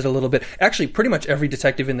humanizes it a little bit. Actually, pretty much every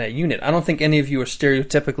detective in that unit. I don't think any of you are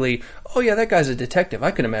stereotypically, oh yeah, that guy's a detective.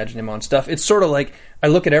 I can imagine him on stuff. It's sort of like, I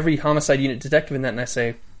look at every homicide unit detective in that and I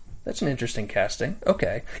say, that's an interesting casting.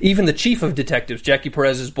 Okay. Even the chief of detectives, Jackie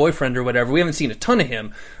Perez's boyfriend or whatever, we haven't seen a ton of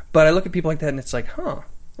him, but I look at people like that and it's like, huh.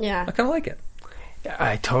 Yeah. I kind of like it. Yeah,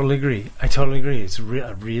 I totally agree. It's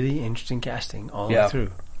a really interesting casting all the way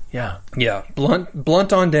through. Yeah. Yeah.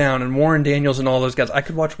 Blunt on down, and Warren Daniels and all those guys. I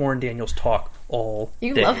could watch Warren Daniels talk all day.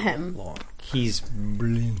 You love him. Long. He's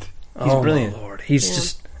brilliant. He's brilliant. My Lord. He's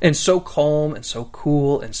just... And so calm and so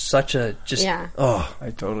cool and such a just... Yeah. Oh, I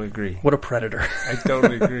totally agree. What a predator. I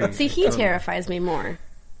totally agree. See, he terrifies me more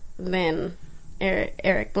than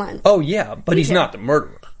Eric Blunt. Oh, yeah, but he's not the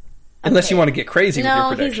murderer. Unless you want to get crazy with your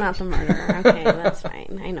predictions. No, he's not the murderer. Okay, that's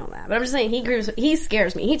fine. I know that. But I'm just saying, he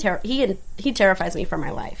scares me. He terrifies me for my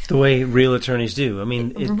life. The way real attorneys do. I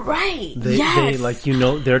mean... right. They, like, you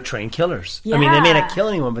know, they're trained killers. Yeah. I mean, they may not kill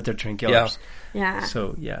anyone, but they're trained killers. Yeah.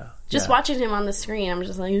 So, yeah. Just watching him on the screen, I'm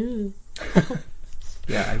just like, ooh.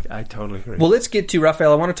 Yeah, I totally agree. Well, let's get to,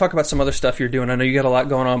 Raphael, I want to talk about some other stuff you're doing. I know you got a lot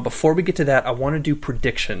going on. Before we get to that, I want to do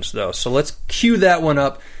predictions, though. So let's cue that one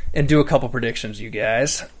up and do a couple predictions, you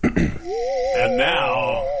guys. And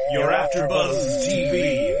now, your AfterBuzz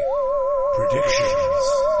TV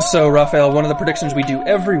predictions. So, Raphael, one of the predictions we do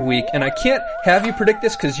every week, and I can't have you predict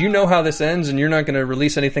this because you know how this ends and you're not going to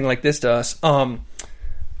release anything like this to us.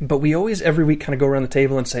 But we always, every week, kind of go around the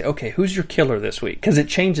table and say, okay, who's your killer this week? Because it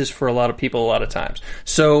changes for a lot of people a lot of times.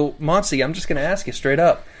 So, Monsi, I'm just going to ask you straight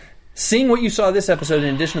up. Seeing what you saw this episode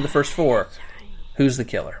in addition to the first four, who's the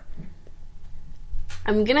killer?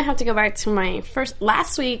 I'm going to have to go back to my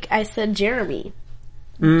last week I said Jeremy.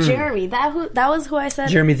 Jeremy, that was who I said.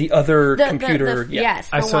 Jeremy, the other computer. Yes,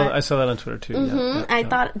 I saw that on Twitter too. Mm-hmm. Yeah. I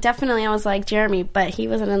thought definitely I was like Jeremy, but he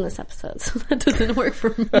wasn't in this episode, so that doesn't work for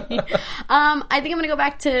me. I think I'm going to go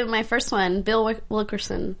back to my first one, Bill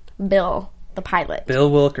Wilkerson. Bill, the pilot.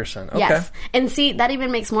 Bill Wilkerson. Okay. Yes, and see that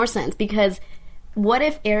even makes more sense because what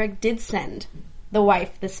if Eric did send the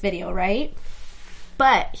wife this video, right?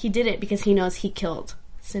 But he did it because he knows he killed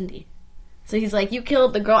Cindy. So he's like, you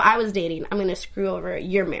killed the girl I was dating. I'm going to screw over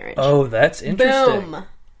your marriage. Oh, that's interesting. Boom.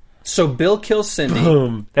 So Bill kills Cindy.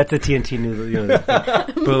 Boom. That's a TNT noodle.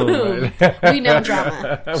 Boom. We know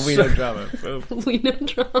drama. We know drama. We know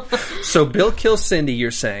drama. So Bill kills Cindy,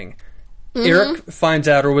 you're saying. Eric finds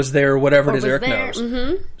out or was there or whatever it is Eric knows.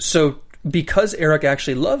 Mm-hmm. So because Eric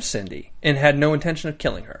actually loved Cindy and had no intention of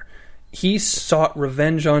killing her, he sought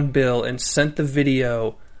revenge on Bill and sent the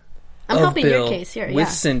video I'm of helping Bill your case here, with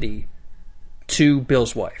Cindy to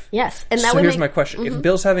Bill's wife. Yes. And that so here's my question. If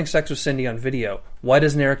Bill's having sex with Cindy on video, why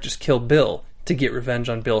doesn't Eric just kill Bill to get revenge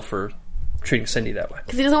on Bill for treating Cindy that way?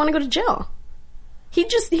 Because he doesn't want to go to jail. He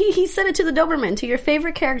said it to the Doberman, to your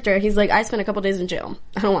favorite character. He's like, I spent a couple days in jail.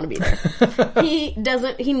 I don't want to be there. He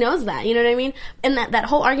knows that, you know what I mean? And that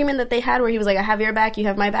whole argument that they had where he was like, I have your back, you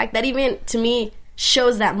have my back, that even, to me,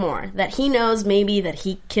 shows that more. That he knows maybe that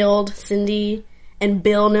he killed Cindy, and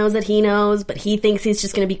Bill knows that he knows, but he thinks he's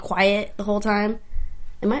just going to be quiet the whole time.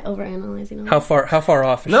 Am I overanalyzing all this? How far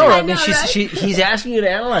off is she? I mean, he's asking you to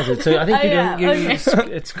analyze it, so I think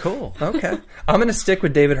it's cool. Okay. I'm going to stick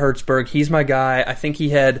with David Hertzberg. He's my guy. I think he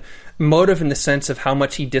had motive in the sense of how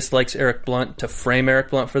much he dislikes Eric Blunt to frame Eric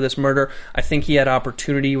Blunt for this murder. I think he had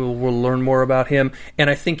opportunity. We'll learn more about him. And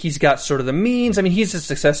I think he's got sort of the means. I mean, he's a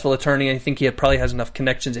successful attorney. I think he probably has enough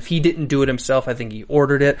connections. If he didn't do it himself, I think he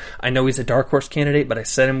ordered it. I know he's a dark horse candidate, but I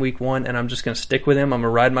said him week 1, and I'm just going to stick with him. I'm going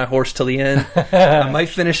to ride my horse till the end. I might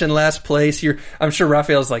finish in last place. I'm sure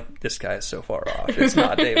Raphael's like, this guy is so far off. It's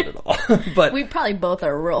not David at all. But we probably both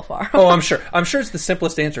are real far off. Oh, I'm sure. I'm sure it's the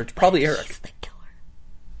simplest answer. It's probably Eric. He's the killer.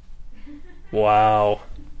 Wow.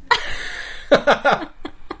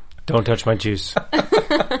 Don't touch my juice.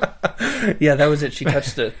 Yeah, that was it. She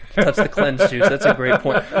touched the cleanse juice. That's a great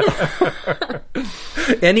point.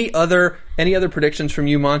 Any other predictions from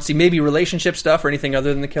you, Monty? Maybe relationship stuff or anything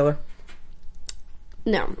other than the killer?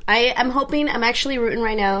 No. I'm actually rooting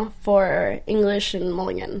right now for English and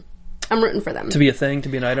Mulligan. I'm rooting for them. To be a thing? To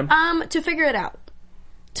be an item? To figure it out.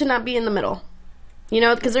 To not be in the middle. You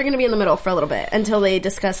know, because they're going to be in the middle for a little bit until they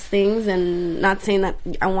discuss things, and not saying that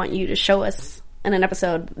I want you to show us in an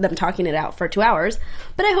episode them talking it out for 2 hours,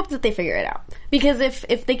 but I hope that they figure it out. Because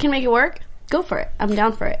if they can make it work, go for it. I'm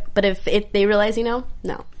down for it. But if they realize, no,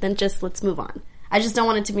 then just let's move on. I just don't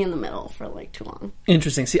want it to be in the middle for like too long.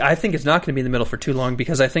 Interesting. See, I think it's not going to be in the middle for too long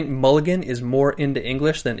because I think Mulligan is more into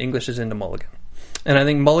English than English is into Mulligan. And I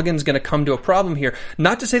think Mulligan's going to come to a problem here.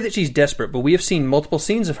 Not to say that she's desperate, but we have seen multiple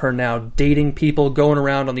scenes of her now dating people, going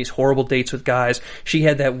around on these horrible dates with guys. She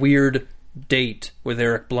had that weird date with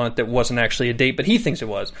Eric Blunt that wasn't actually a date, but he thinks it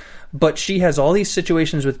was. But she has all these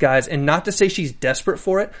situations with guys, and not to say she's desperate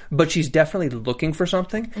for it, but she's definitely looking for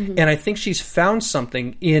something. Mm-hmm. And I think she's found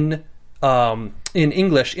something in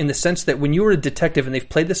English, in the sense that when you were a detective, and they've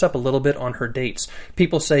played this up a little bit on her dates,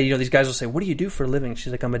 people say, these guys will say, what do you do for a living?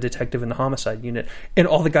 She's like, I'm a detective in the homicide unit. And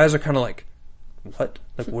all the guys are kind of like, what?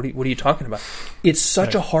 Like, what are you talking about? It's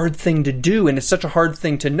such a hard thing to do, and it's such a hard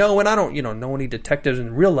thing to know, and I don't, know any detectives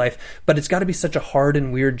in real life, but it's got to be such a hard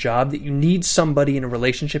and weird job that you need somebody in a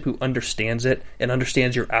relationship who understands it and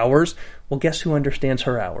understands your hours. Well, guess who understands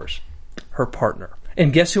her hours? Her partner.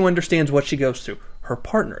 And guess who understands what she goes through? Her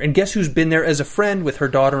partner. And guess who's been there as a friend with her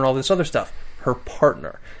daughter and all this other stuff? Her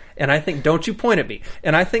partner. And I think, don't you point at me.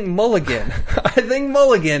 And I think Mulligan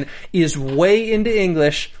is way into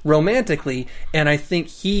English romantically, and I think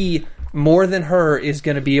he, more than her, is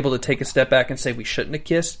going to be able to take a step back and say, we shouldn't have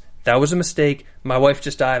kissed. That was a mistake. My wife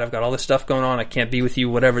just died. I've got all this stuff going on. I can't be with you,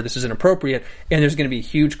 whatever. This is inappropriate. And there's going to be a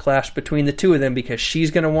huge clash between the two of them because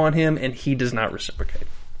she's going to want him and he does not reciprocate.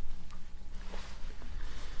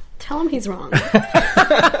 Tell him he's wrong.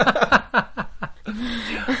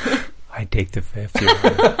 I take the fifth.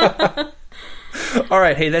 All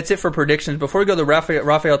right, hey, that's it for predictions. Before we go to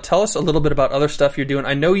Raphael, tell us a little bit about other stuff you're doing.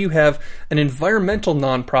 I know you have an environmental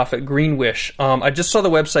nonprofit, Green Wish. I just saw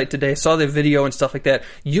the website today, saw the video and stuff like that.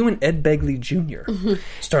 You and Ed Begley Jr.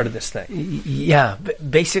 started this thing. Yeah,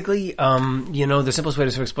 basically, the simplest way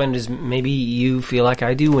to explain it is maybe you feel like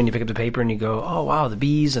I do when you pick up the paper and you go, oh, wow, the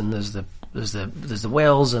bees, and there's the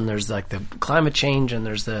whales, and there's like the climate change, and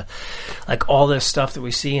there's the like all this stuff that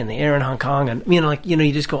we see in the air in Hong Kong, and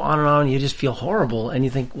you just go on and you just feel horrible, and you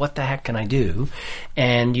think, what the heck can I do?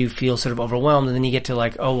 And you feel sort of overwhelmed, and then you get to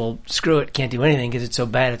like, oh well, screw it, can't do anything because it's so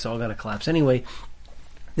bad, it's all going to collapse anyway.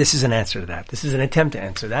 This is an answer to that. This is an attempt to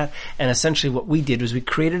answer that. And essentially what we did was we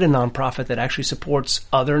created a nonprofit that actually supports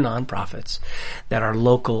other nonprofits that are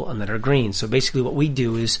local and that are green. So basically what we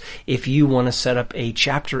do is if you want to set up a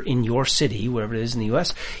chapter in your city, wherever it is in the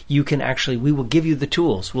U.S., you can actually, we will give you the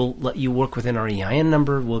tools. We'll let you work within our EIN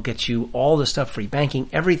number. We'll get you all the stuff, free banking,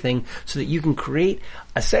 everything, so that you can create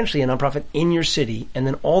essentially a nonprofit in your city. And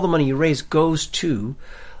then all the money you raise goes to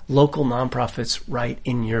local nonprofits right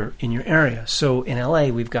in your area. So in LA,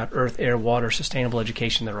 we've got Earth, Air, Water, Sustainable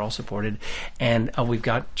Education that are all supported. And we've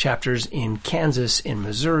got chapters in Kansas, in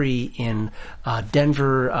Missouri, in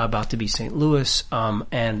Denver, about to be St. Louis,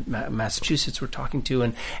 and Massachusetts we're talking to.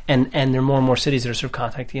 And there are more and more cities that are sort of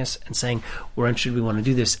contacting us and saying, we're interested, we want to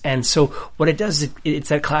do this. And so what it does, it's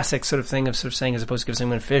that classic sort of thing of sort of saying, as opposed to giving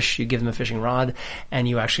someone a fish, you give them a fishing rod and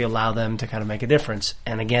you actually allow them to kind of make a difference.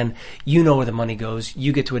 And again, you know where the money goes.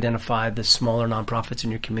 You get to identify the smaller nonprofits in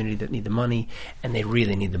your community that need the money, and they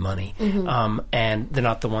really need the money. And they're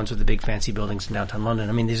not the ones with the big fancy buildings in downtown London.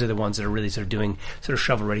 I mean, these are the ones that are really sort of doing sort of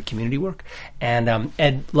shovel-ready community work. And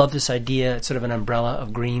Ed loved this idea. It's sort of an umbrella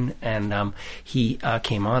of green, and he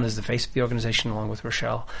came on as the face of the organization along with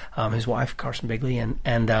Rochelle, his wife, Carson Bigley.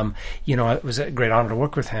 And you know, it was a great honor to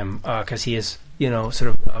work with him because he is, you know,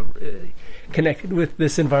 sort of connected with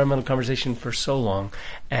this environmental conversation for so long,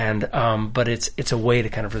 and but it's a way to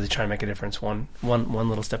kind of really try and make a difference one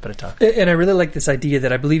little step at a time. And I really like this idea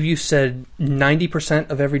that I believe you said 90%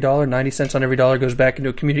 of every dollar, 90 cents on every dollar goes back into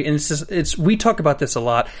a community. And it's we talk about this a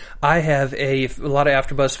lot. I have a lot of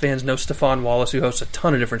AfterBuzz fans know Stefan Wallace, who hosts a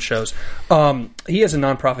ton of different shows. He has a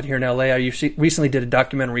nonprofit here in LA. I recently did a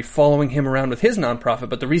documentary following him around with his nonprofit.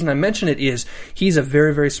 But the reason I mention it is he's a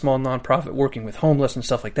very, very small nonprofit working with homeless and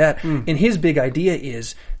stuff like that. And his big idea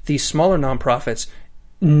is these smaller nonprofits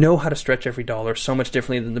know how to stretch every dollar so much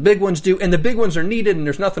differently than the big ones do. And the big ones are needed, and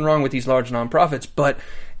there's nothing wrong with these large nonprofits, but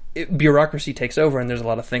bureaucracy takes over, and there's a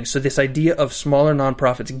lot of things. So this idea of smaller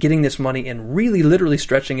nonprofits getting this money and really literally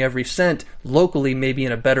stretching every cent locally, maybe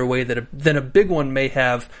in a better way than a big one may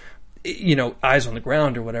have, you know, eyes on the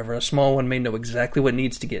ground or whatever. A small one may know exactly what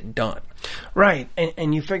needs to get done. Right.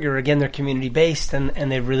 And you figure, again, they're community based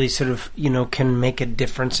and they really sort of, you know, can make a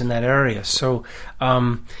difference in that area. So,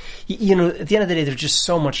 you know, at the end of the day, there's just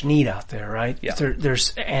so much need out there, right? Yeah.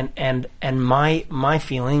 There's my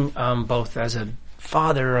feeling, both as a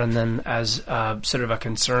father and then as sort of a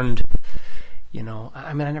concerned, you know,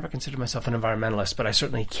 I mean, I never considered myself an environmentalist, but I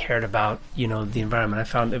certainly cared about, you know, the environment. I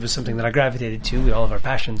found it was something that I gravitated to. We all have our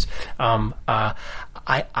passions.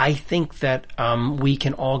 I think that we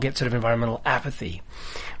can all get sort of environmental apathy,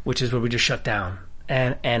 which is where we just shut down.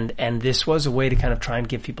 And this was a way to kind of try and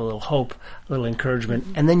give people a little hope, a little encouragement,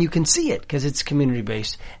 and then you can see it because it's community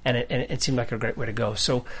based, and it seemed like a great way to go.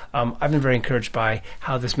 So I've been very encouraged by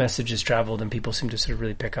how this message has traveled, and people seem to sort of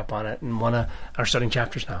really pick up on it and are starting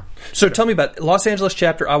chapters now. So tell me about Los Angeles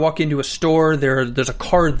chapter. I walk into a store. There's a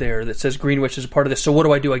card there that says Greenwich is a part of this. So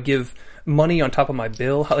what do? I give money on top of my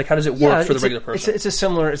bill? How does it work for the regular person? It's a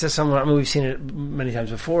similar. I mean, we've seen it many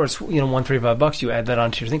times before. It's, you know, $135. You add that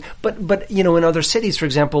onto your thing. But you know, in other cities, for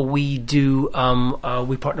example, we do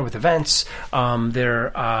we partner with events.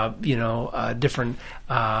 There are different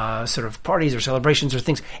sort of parties or celebrations or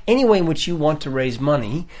things. Any way in which you want to raise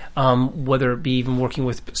money, whether it be even working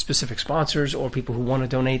with specific sponsors or people who want to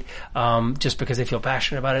donate just because they feel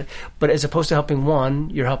passionate about it. But as opposed to helping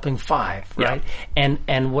one, you're helping five, right? Yeah.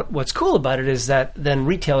 And what's cool about it is that then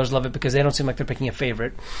retailers love it because they don't seem like they're picking a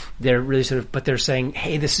favorite. They're really sort of, but they're saying,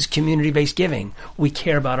 hey, this is community-based giving. We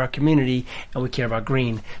care about our community and we care about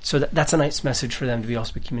green. So that's a nice message for them to be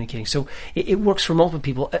also be communicating. So it works for multiple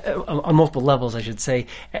people, on multiple levels, I should say.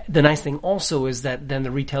 The nice thing also is that then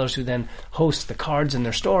the retailers who then host the cards in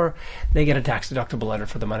their store, they get a tax-deductible letter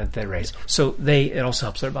for the money that they raise. So it also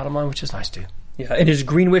helps their bottom line, which is nice too. Yeah, it is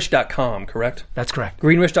greenwish.com, correct? That's correct.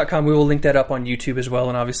 Greenwish.com. We will link that up on YouTube as well,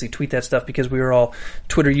 and obviously tweet that stuff because we are all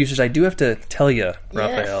Twitter users. I do have to tell you,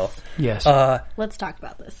 Raphael. Yes. Let's talk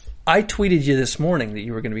about this. I tweeted you this morning that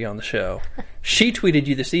you were going to be on the show. She tweeted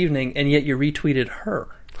you this evening, and yet you retweeted her.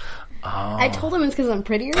 I told him it's because I'm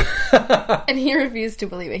prettier, and he refused to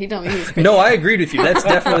believe it. He told me he was prettier. No, I agreed with you.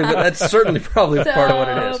 That's certainly probably part of what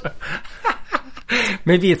it is.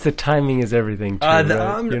 Maybe it's the timing is everything too, right?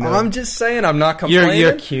 I'm just saying. I'm not complaining.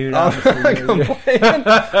 You're cute. I'm not complaining.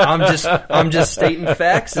 I'm just stating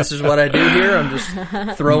facts. This is what I do here. I'm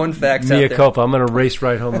just throwing facts out there. Mea culpa. I'm going to race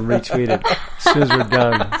right home and retweet it as soon as we're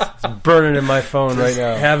done. It's burning in my phone right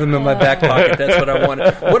now. Have him in my back pocket. That's what I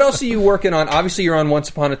wanted. What else are you working on? Obviously, you're on Once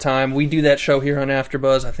Upon a Time. We do that show here on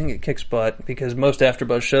AfterBuzz. I think it kicks butt because most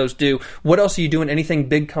AfterBuzz shows do. What else are you doing? Anything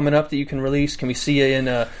big coming up that you can release? Can we see you in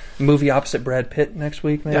a movie opposite Brad Pitt next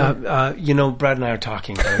week, maybe? Brad and I are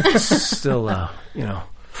talking, but it's still,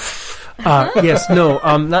 yes, no,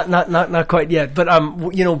 not quite yet.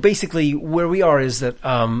 But basically where we are is that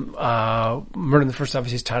Murder in the First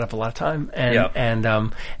obviously is tied up a lot of time, and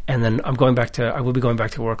then I will be going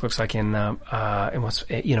back to work. Looks like in Once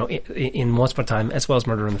Upon a Time, as well as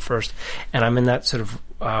Murder in the First, and I'm in that sort of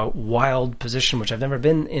wild position which I've never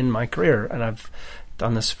been in my career, and I've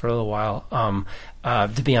done this for a little while.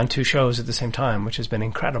 To be on two shows at the same time, which has been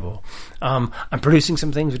incredible. I'm producing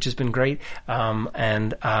some things, which has been great.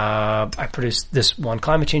 And I produced this one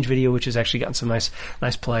climate change video, which has actually gotten some nice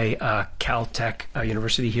play. Caltech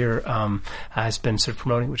University here has been sort of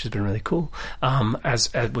promoting, which has been really cool.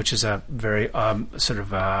 Which is a very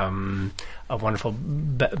a wonderful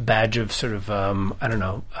badge of sort of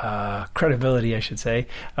credibility, I should say.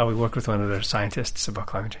 We work with one of their scientists about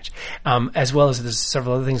climate change, as well as there's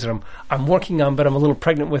several other things that I'm working on, but I'm a little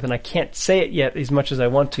pregnant with, and I can't say it yet as much as I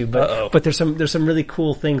want to. But there's some really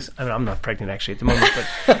cool things. I mean, I'm not pregnant actually at the moment,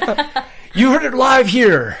 but you heard it live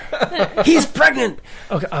here. He's pregnant.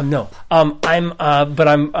 Okay, no.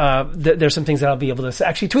 There's some things that I'll be able to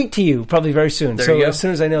actually tweet to you probably very soon. So as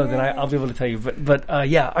soon as I know, then I'll be able to tell you. But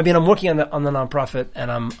yeah, I mean, I'm working on the nonprofit,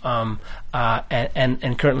 and I'm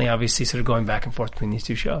and currently obviously sort of going back and forth between these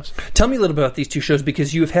two shows. Tell me a little bit about these two shows,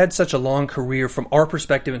 because you've had such a long career from our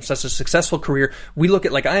perspective and such a successful career. We look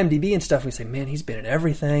at like IMDb and stuff, and we say, man, he's been in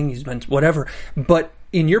everything, he's been whatever. But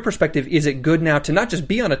in your perspective, is it good now to not just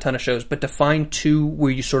be on a ton of shows, but to find two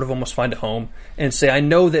where you sort of almost find a home and say, I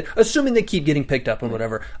know that, assuming they keep getting picked up and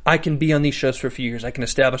whatever, I can be on these shows for a few years, I can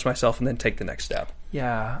establish myself and then take the next step?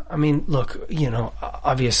 Yeah, I mean, look,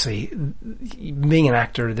 obviously, being an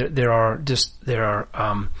actor, there are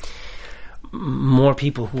more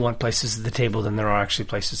people who want places at the table than there are actually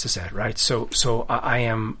places to sit, right? So I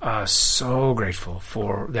am so grateful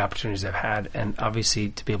for the opportunities I've had, and obviously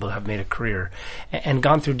to be able to have made a career and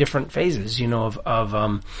gone through different phases, of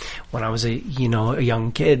when I was a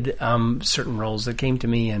young kid, certain roles that came to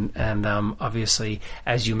me, and obviously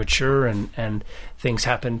as you mature and things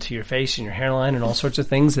happen to your face and your hairline and all sorts of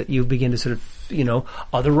things, that you begin to sort of,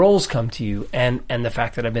 other roles come to you, and the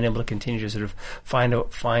fact that I've been able to continue to sort of find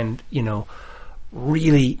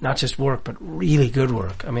really not just work, but really good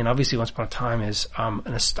work. I mean, obviously Once Upon a Time is an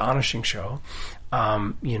astonishing show.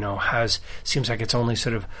 Seems like it's only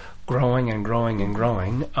sort of growing and growing and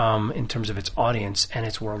growing in terms of its audience and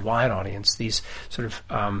its worldwide audience. These sort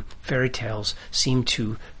of fairy tales seem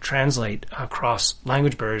to translate across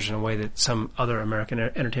language barriers in a way that some other American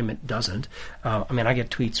entertainment doesn't. I mean, I get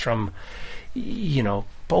tweets from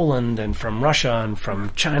Poland and from Russia and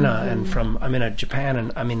from China and from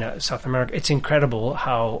Japan and South America. It's incredible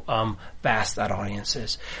how vast that audience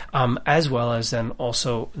is, as well as then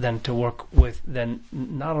also to work with then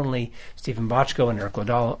not only Stephen Bochco and Eric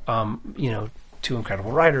Liddell, two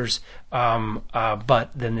incredible writers, but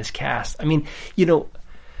then this cast. I mean,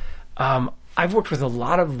 I've worked with a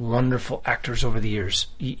lot of wonderful actors over the years.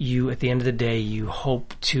 You at the end of the day, you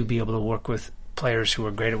hope to be able to work with players who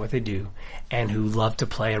are great at what they do and who love to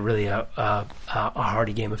play a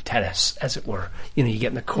hardy game of tennis, as it were. You get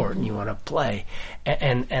in the court and you want to play.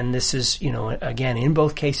 And this is, again, in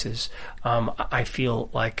both cases, I feel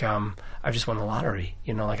like I just won the lottery.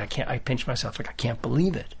 I pinch myself, like I can't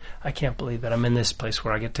believe it. I can't believe that I'm in this place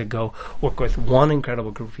where I get to go work with one incredible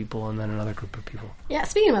group of people and then another group of people. Yeah,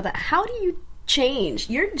 speaking about that, how do you change?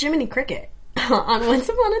 You're Jiminy Cricket on Once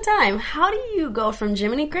Upon a Time. How do you go from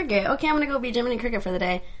Jiminy Cricket, okay, I'm going to go be Jiminy Cricket for the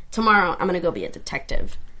day, tomorrow I'm going to go be a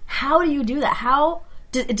detective? How do you do that? How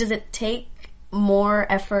does it take more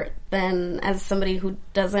effort than, as somebody who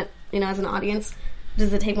doesn't, as an audience,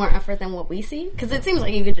 does it take more effort than what we see? Because it seems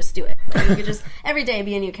like you could just do it. Like you could just every day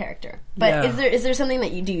be a new character. But yeah. Is there something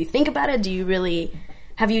that do you think about it? Do you really...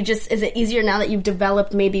 is it easier now that you've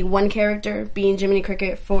developed maybe one character being Jiminy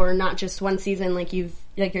Cricket for not just one season like you're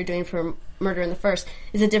doing for Murder in the First?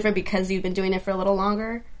 Is it different because you've been doing it for a little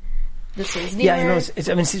longer? This is newer? Yeah, it's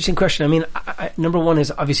an interesting question. I mean, number one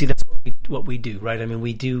is obviously that's what we do, right? I mean,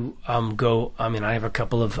 we do go. I mean, I have a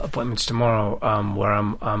couple of appointments tomorrow where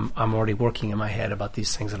I'm already working in my head about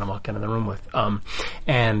these things that I'm walking in the room with,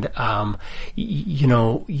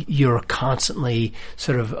 you're constantly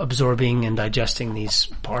sort of absorbing and digesting these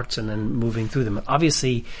parts and then moving through them.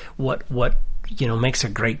 Obviously, what makes a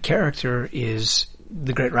great character is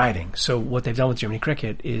the great writing. So what they've done with Jiminy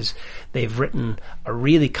Cricket is they've written a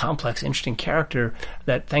really complex, interesting character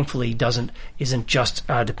that thankfully isn't just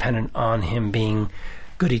dependent on him being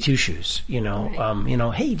goody two shoes,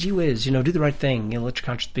 right. Hey, gee whiz, do the right thing, let your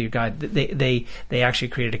conscience be your guide. They actually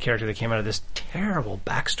created a character that came out of this terrible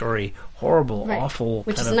backstory, horrible, right. Awful,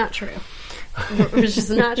 which is not true. Which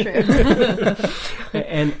is not true.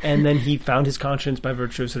 and then he found his conscience by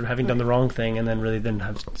virtue of sort of having done the wrong thing, and then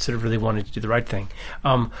have sort of really wanted to do the right thing.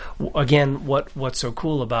 Again, what's so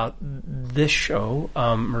cool about this show,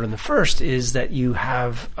 Murder in the First, is that you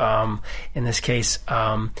have, in this case,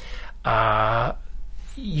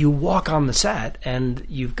 you walk on the set and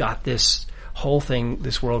you've got this whole thing,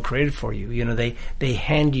 this world created for you. They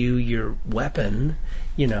hand you your weapon,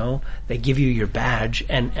 they give you your badge,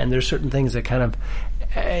 and there's certain things that kind of,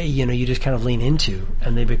 you just kind of lean into,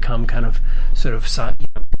 and they become kind of sort of,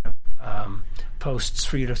 posts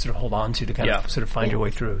for you to sort of hold on to kind of sort of find your way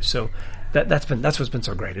through. So that's what's been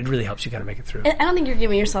so great. It really helps you kind of make it through. I don't think you're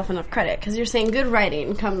giving yourself enough credit, because you're saying good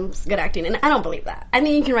writing comes good acting, and I don't believe that. I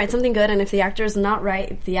think you can write something good, and if the actor's not right,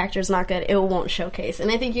 if the actor's not good, it won't showcase.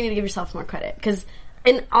 And I think you need to give yourself more credit, because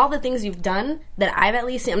in all the things you've done that I've at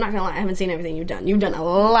least seen, I'm not gonna lie, I haven't seen everything you've done. You've done a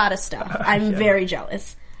lot of stuff. I'm very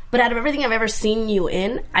jealous. But out of everything I've ever seen you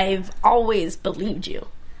in, I've always believed you.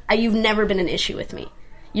 You've never been an issue with me.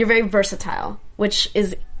 You're very versatile, which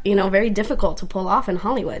is very difficult to pull off in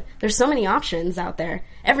Hollywood. There's so many options out there.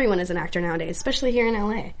 Everyone is an actor nowadays, especially here in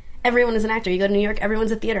LA. Everyone is an actor. You go to New York,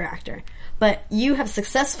 everyone's a theater actor. But you have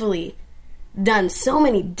successfully done so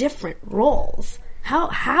many different roles.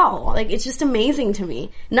 How? Like, it's just amazing to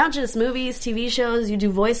me. Not just movies, TV shows, you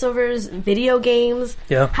do voiceovers, video games.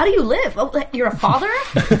 Yeah. How do you live? Oh, you're a father?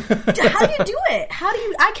 How do you do it?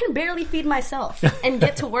 I can barely feed myself and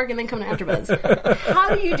get to work and then come to AfterBuzz.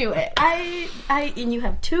 How do you do it? And you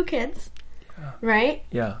have 2 kids, right?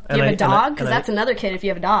 Yeah. And you have a dog? Because that's another kid if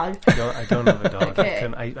you have a dog. I don't have a dog. Okay.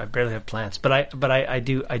 I barely have plants. But I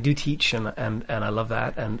do teach, and I love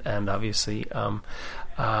that, and obviously,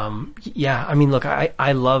 I mean, look,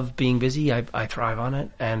 I love being busy. I thrive on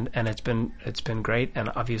it, and it's been great.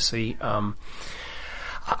 And obviously,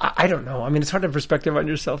 I don't know. I mean, it's hard to have perspective on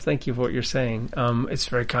yourself. Thank you for what you're saying. It's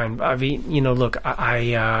very kind. I mean, look,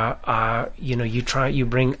 you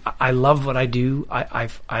bring, I love what I do. I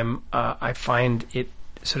find it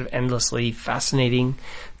sort of endlessly fascinating,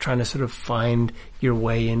 trying to sort of find your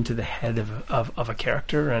way into the head of a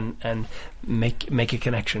character and make a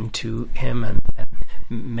connection to him and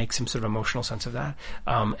make some sort of emotional sense of that.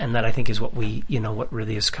 And that, I think, is what what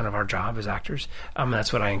really is kind of our job as actors. And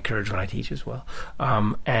that's what I encourage when I teach as well.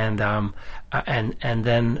 And then,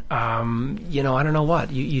 I don't know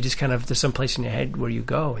what, you just kind of, there's some place in your head where you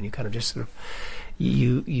go and you kind of just sort of,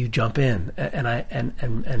 you jump in,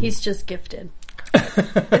 and he's just gifted.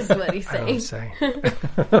 Is what he's saying. I would say.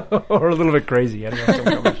 Or a little bit crazy. I don't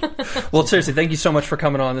know. Well, seriously, thank you so much for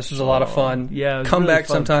coming on. This was a lot of fun. Yeah, come really back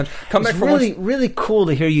fun. sometime. Come back for really cool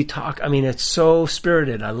to hear you talk. I mean, it's so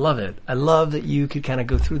spirited. I love it. I love that you could kind of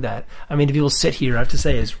go through that. I mean, to be able to sit here, I have to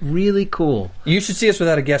say, it's really cool. You should see us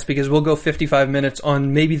without a guest, because we'll go 55 minutes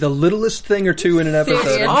on maybe the littlest thing or two in an episode.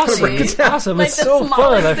 Seriously? It's awesome. Like it's so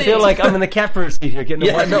fun. I feel like I'm in the catbird seat here, getting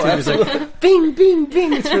absolutely. Like, bing, bing,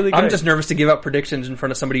 bing. It's really good. I'm just nervous to give out predictions in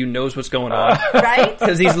front of somebody who knows what's going on. Right?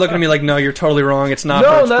 Because he's looking at me like, no, you're totally wrong. It's not.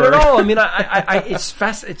 No, not at all. I mean, it's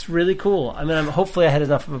fast. It's really cool. I mean, hopefully I had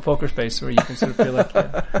enough of a poker face where you can sort of feel like,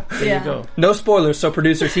 there you go. No spoilers. So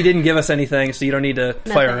producers, he didn't give us anything, so you don't need to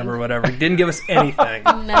fire him or whatever. He didn't give us anything,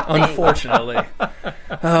 unfortunately.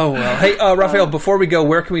 Oh, well. Hey, Raphael, before we go,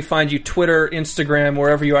 where can we find you? Twitter, Instagram,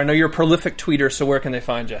 wherever you are. I know you're a prolific tweeter, so where can they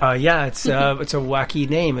find you? It's a wacky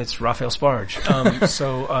name. It's Raphael Sparge.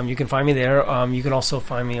 So you can find me there. You can also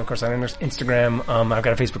find me, of course, on Instagram. I've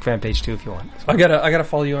got a Facebook fan page too, if you want. So. I gotta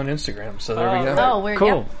follow you on Instagram. So there we go. Oh, weird. Cool.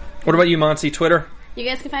 Yep. What about you, Monsi? Twitter? You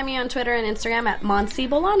guys can find me on Twitter and Instagram at Monsi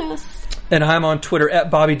Bolanos. And I'm on Twitter at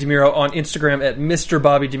Bobby DeMuro, on Instagram at Mr.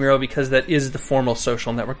 Bobby DeMuro, because that is the formal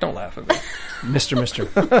social network. Don't laugh at me.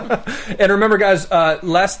 Mr. And remember, guys,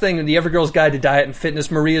 last thing, the Evergirl's Guide to Diet and Fitness,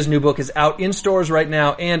 Maria's new book is out in stores right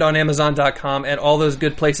now and on Amazon.com and all those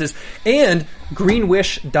good places. And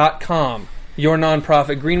greenwish.com. Your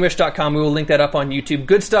nonprofit, greenwish.com. We will link that up on YouTube.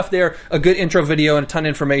 Good stuff there, a good intro video and a ton of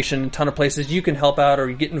information, a ton of places you can help out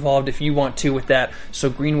or get involved if you want to with that. So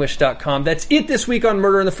greenwish.com. That's it this week on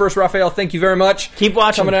Murder in the First. Raphael, thank you very much. Keep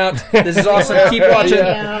watching. Coming out. This is awesome. Keep watching.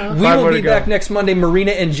 Yeah. We will be back next Monday.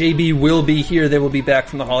 Marina and JB will be here. They will be back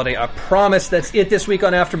from the holiday. I promise. That's it this week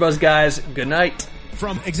on AfterBuzz, guys. Good night.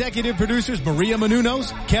 From executive producers Maria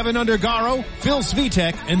Menounos, Kevin Undergaro, Phil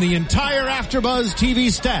Svitek, and the entire AfterBuzz TV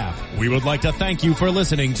staff, we would like to thank you for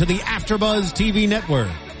listening to the AfterBuzz TV network.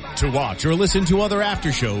 To watch or listen to other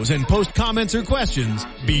after shows and post comments or questions,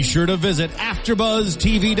 be sure to visit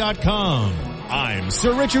AfterBuzzTV.com. I'm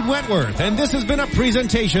Sir Richard Wentworth, and this has been a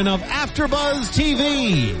presentation of AfterBuzz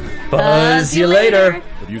TV. Buzz you later.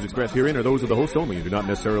 The views expressed herein are those of the host only and do not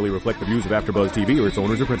necessarily reflect the views of AfterBuzz TV or its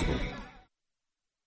owners or principals.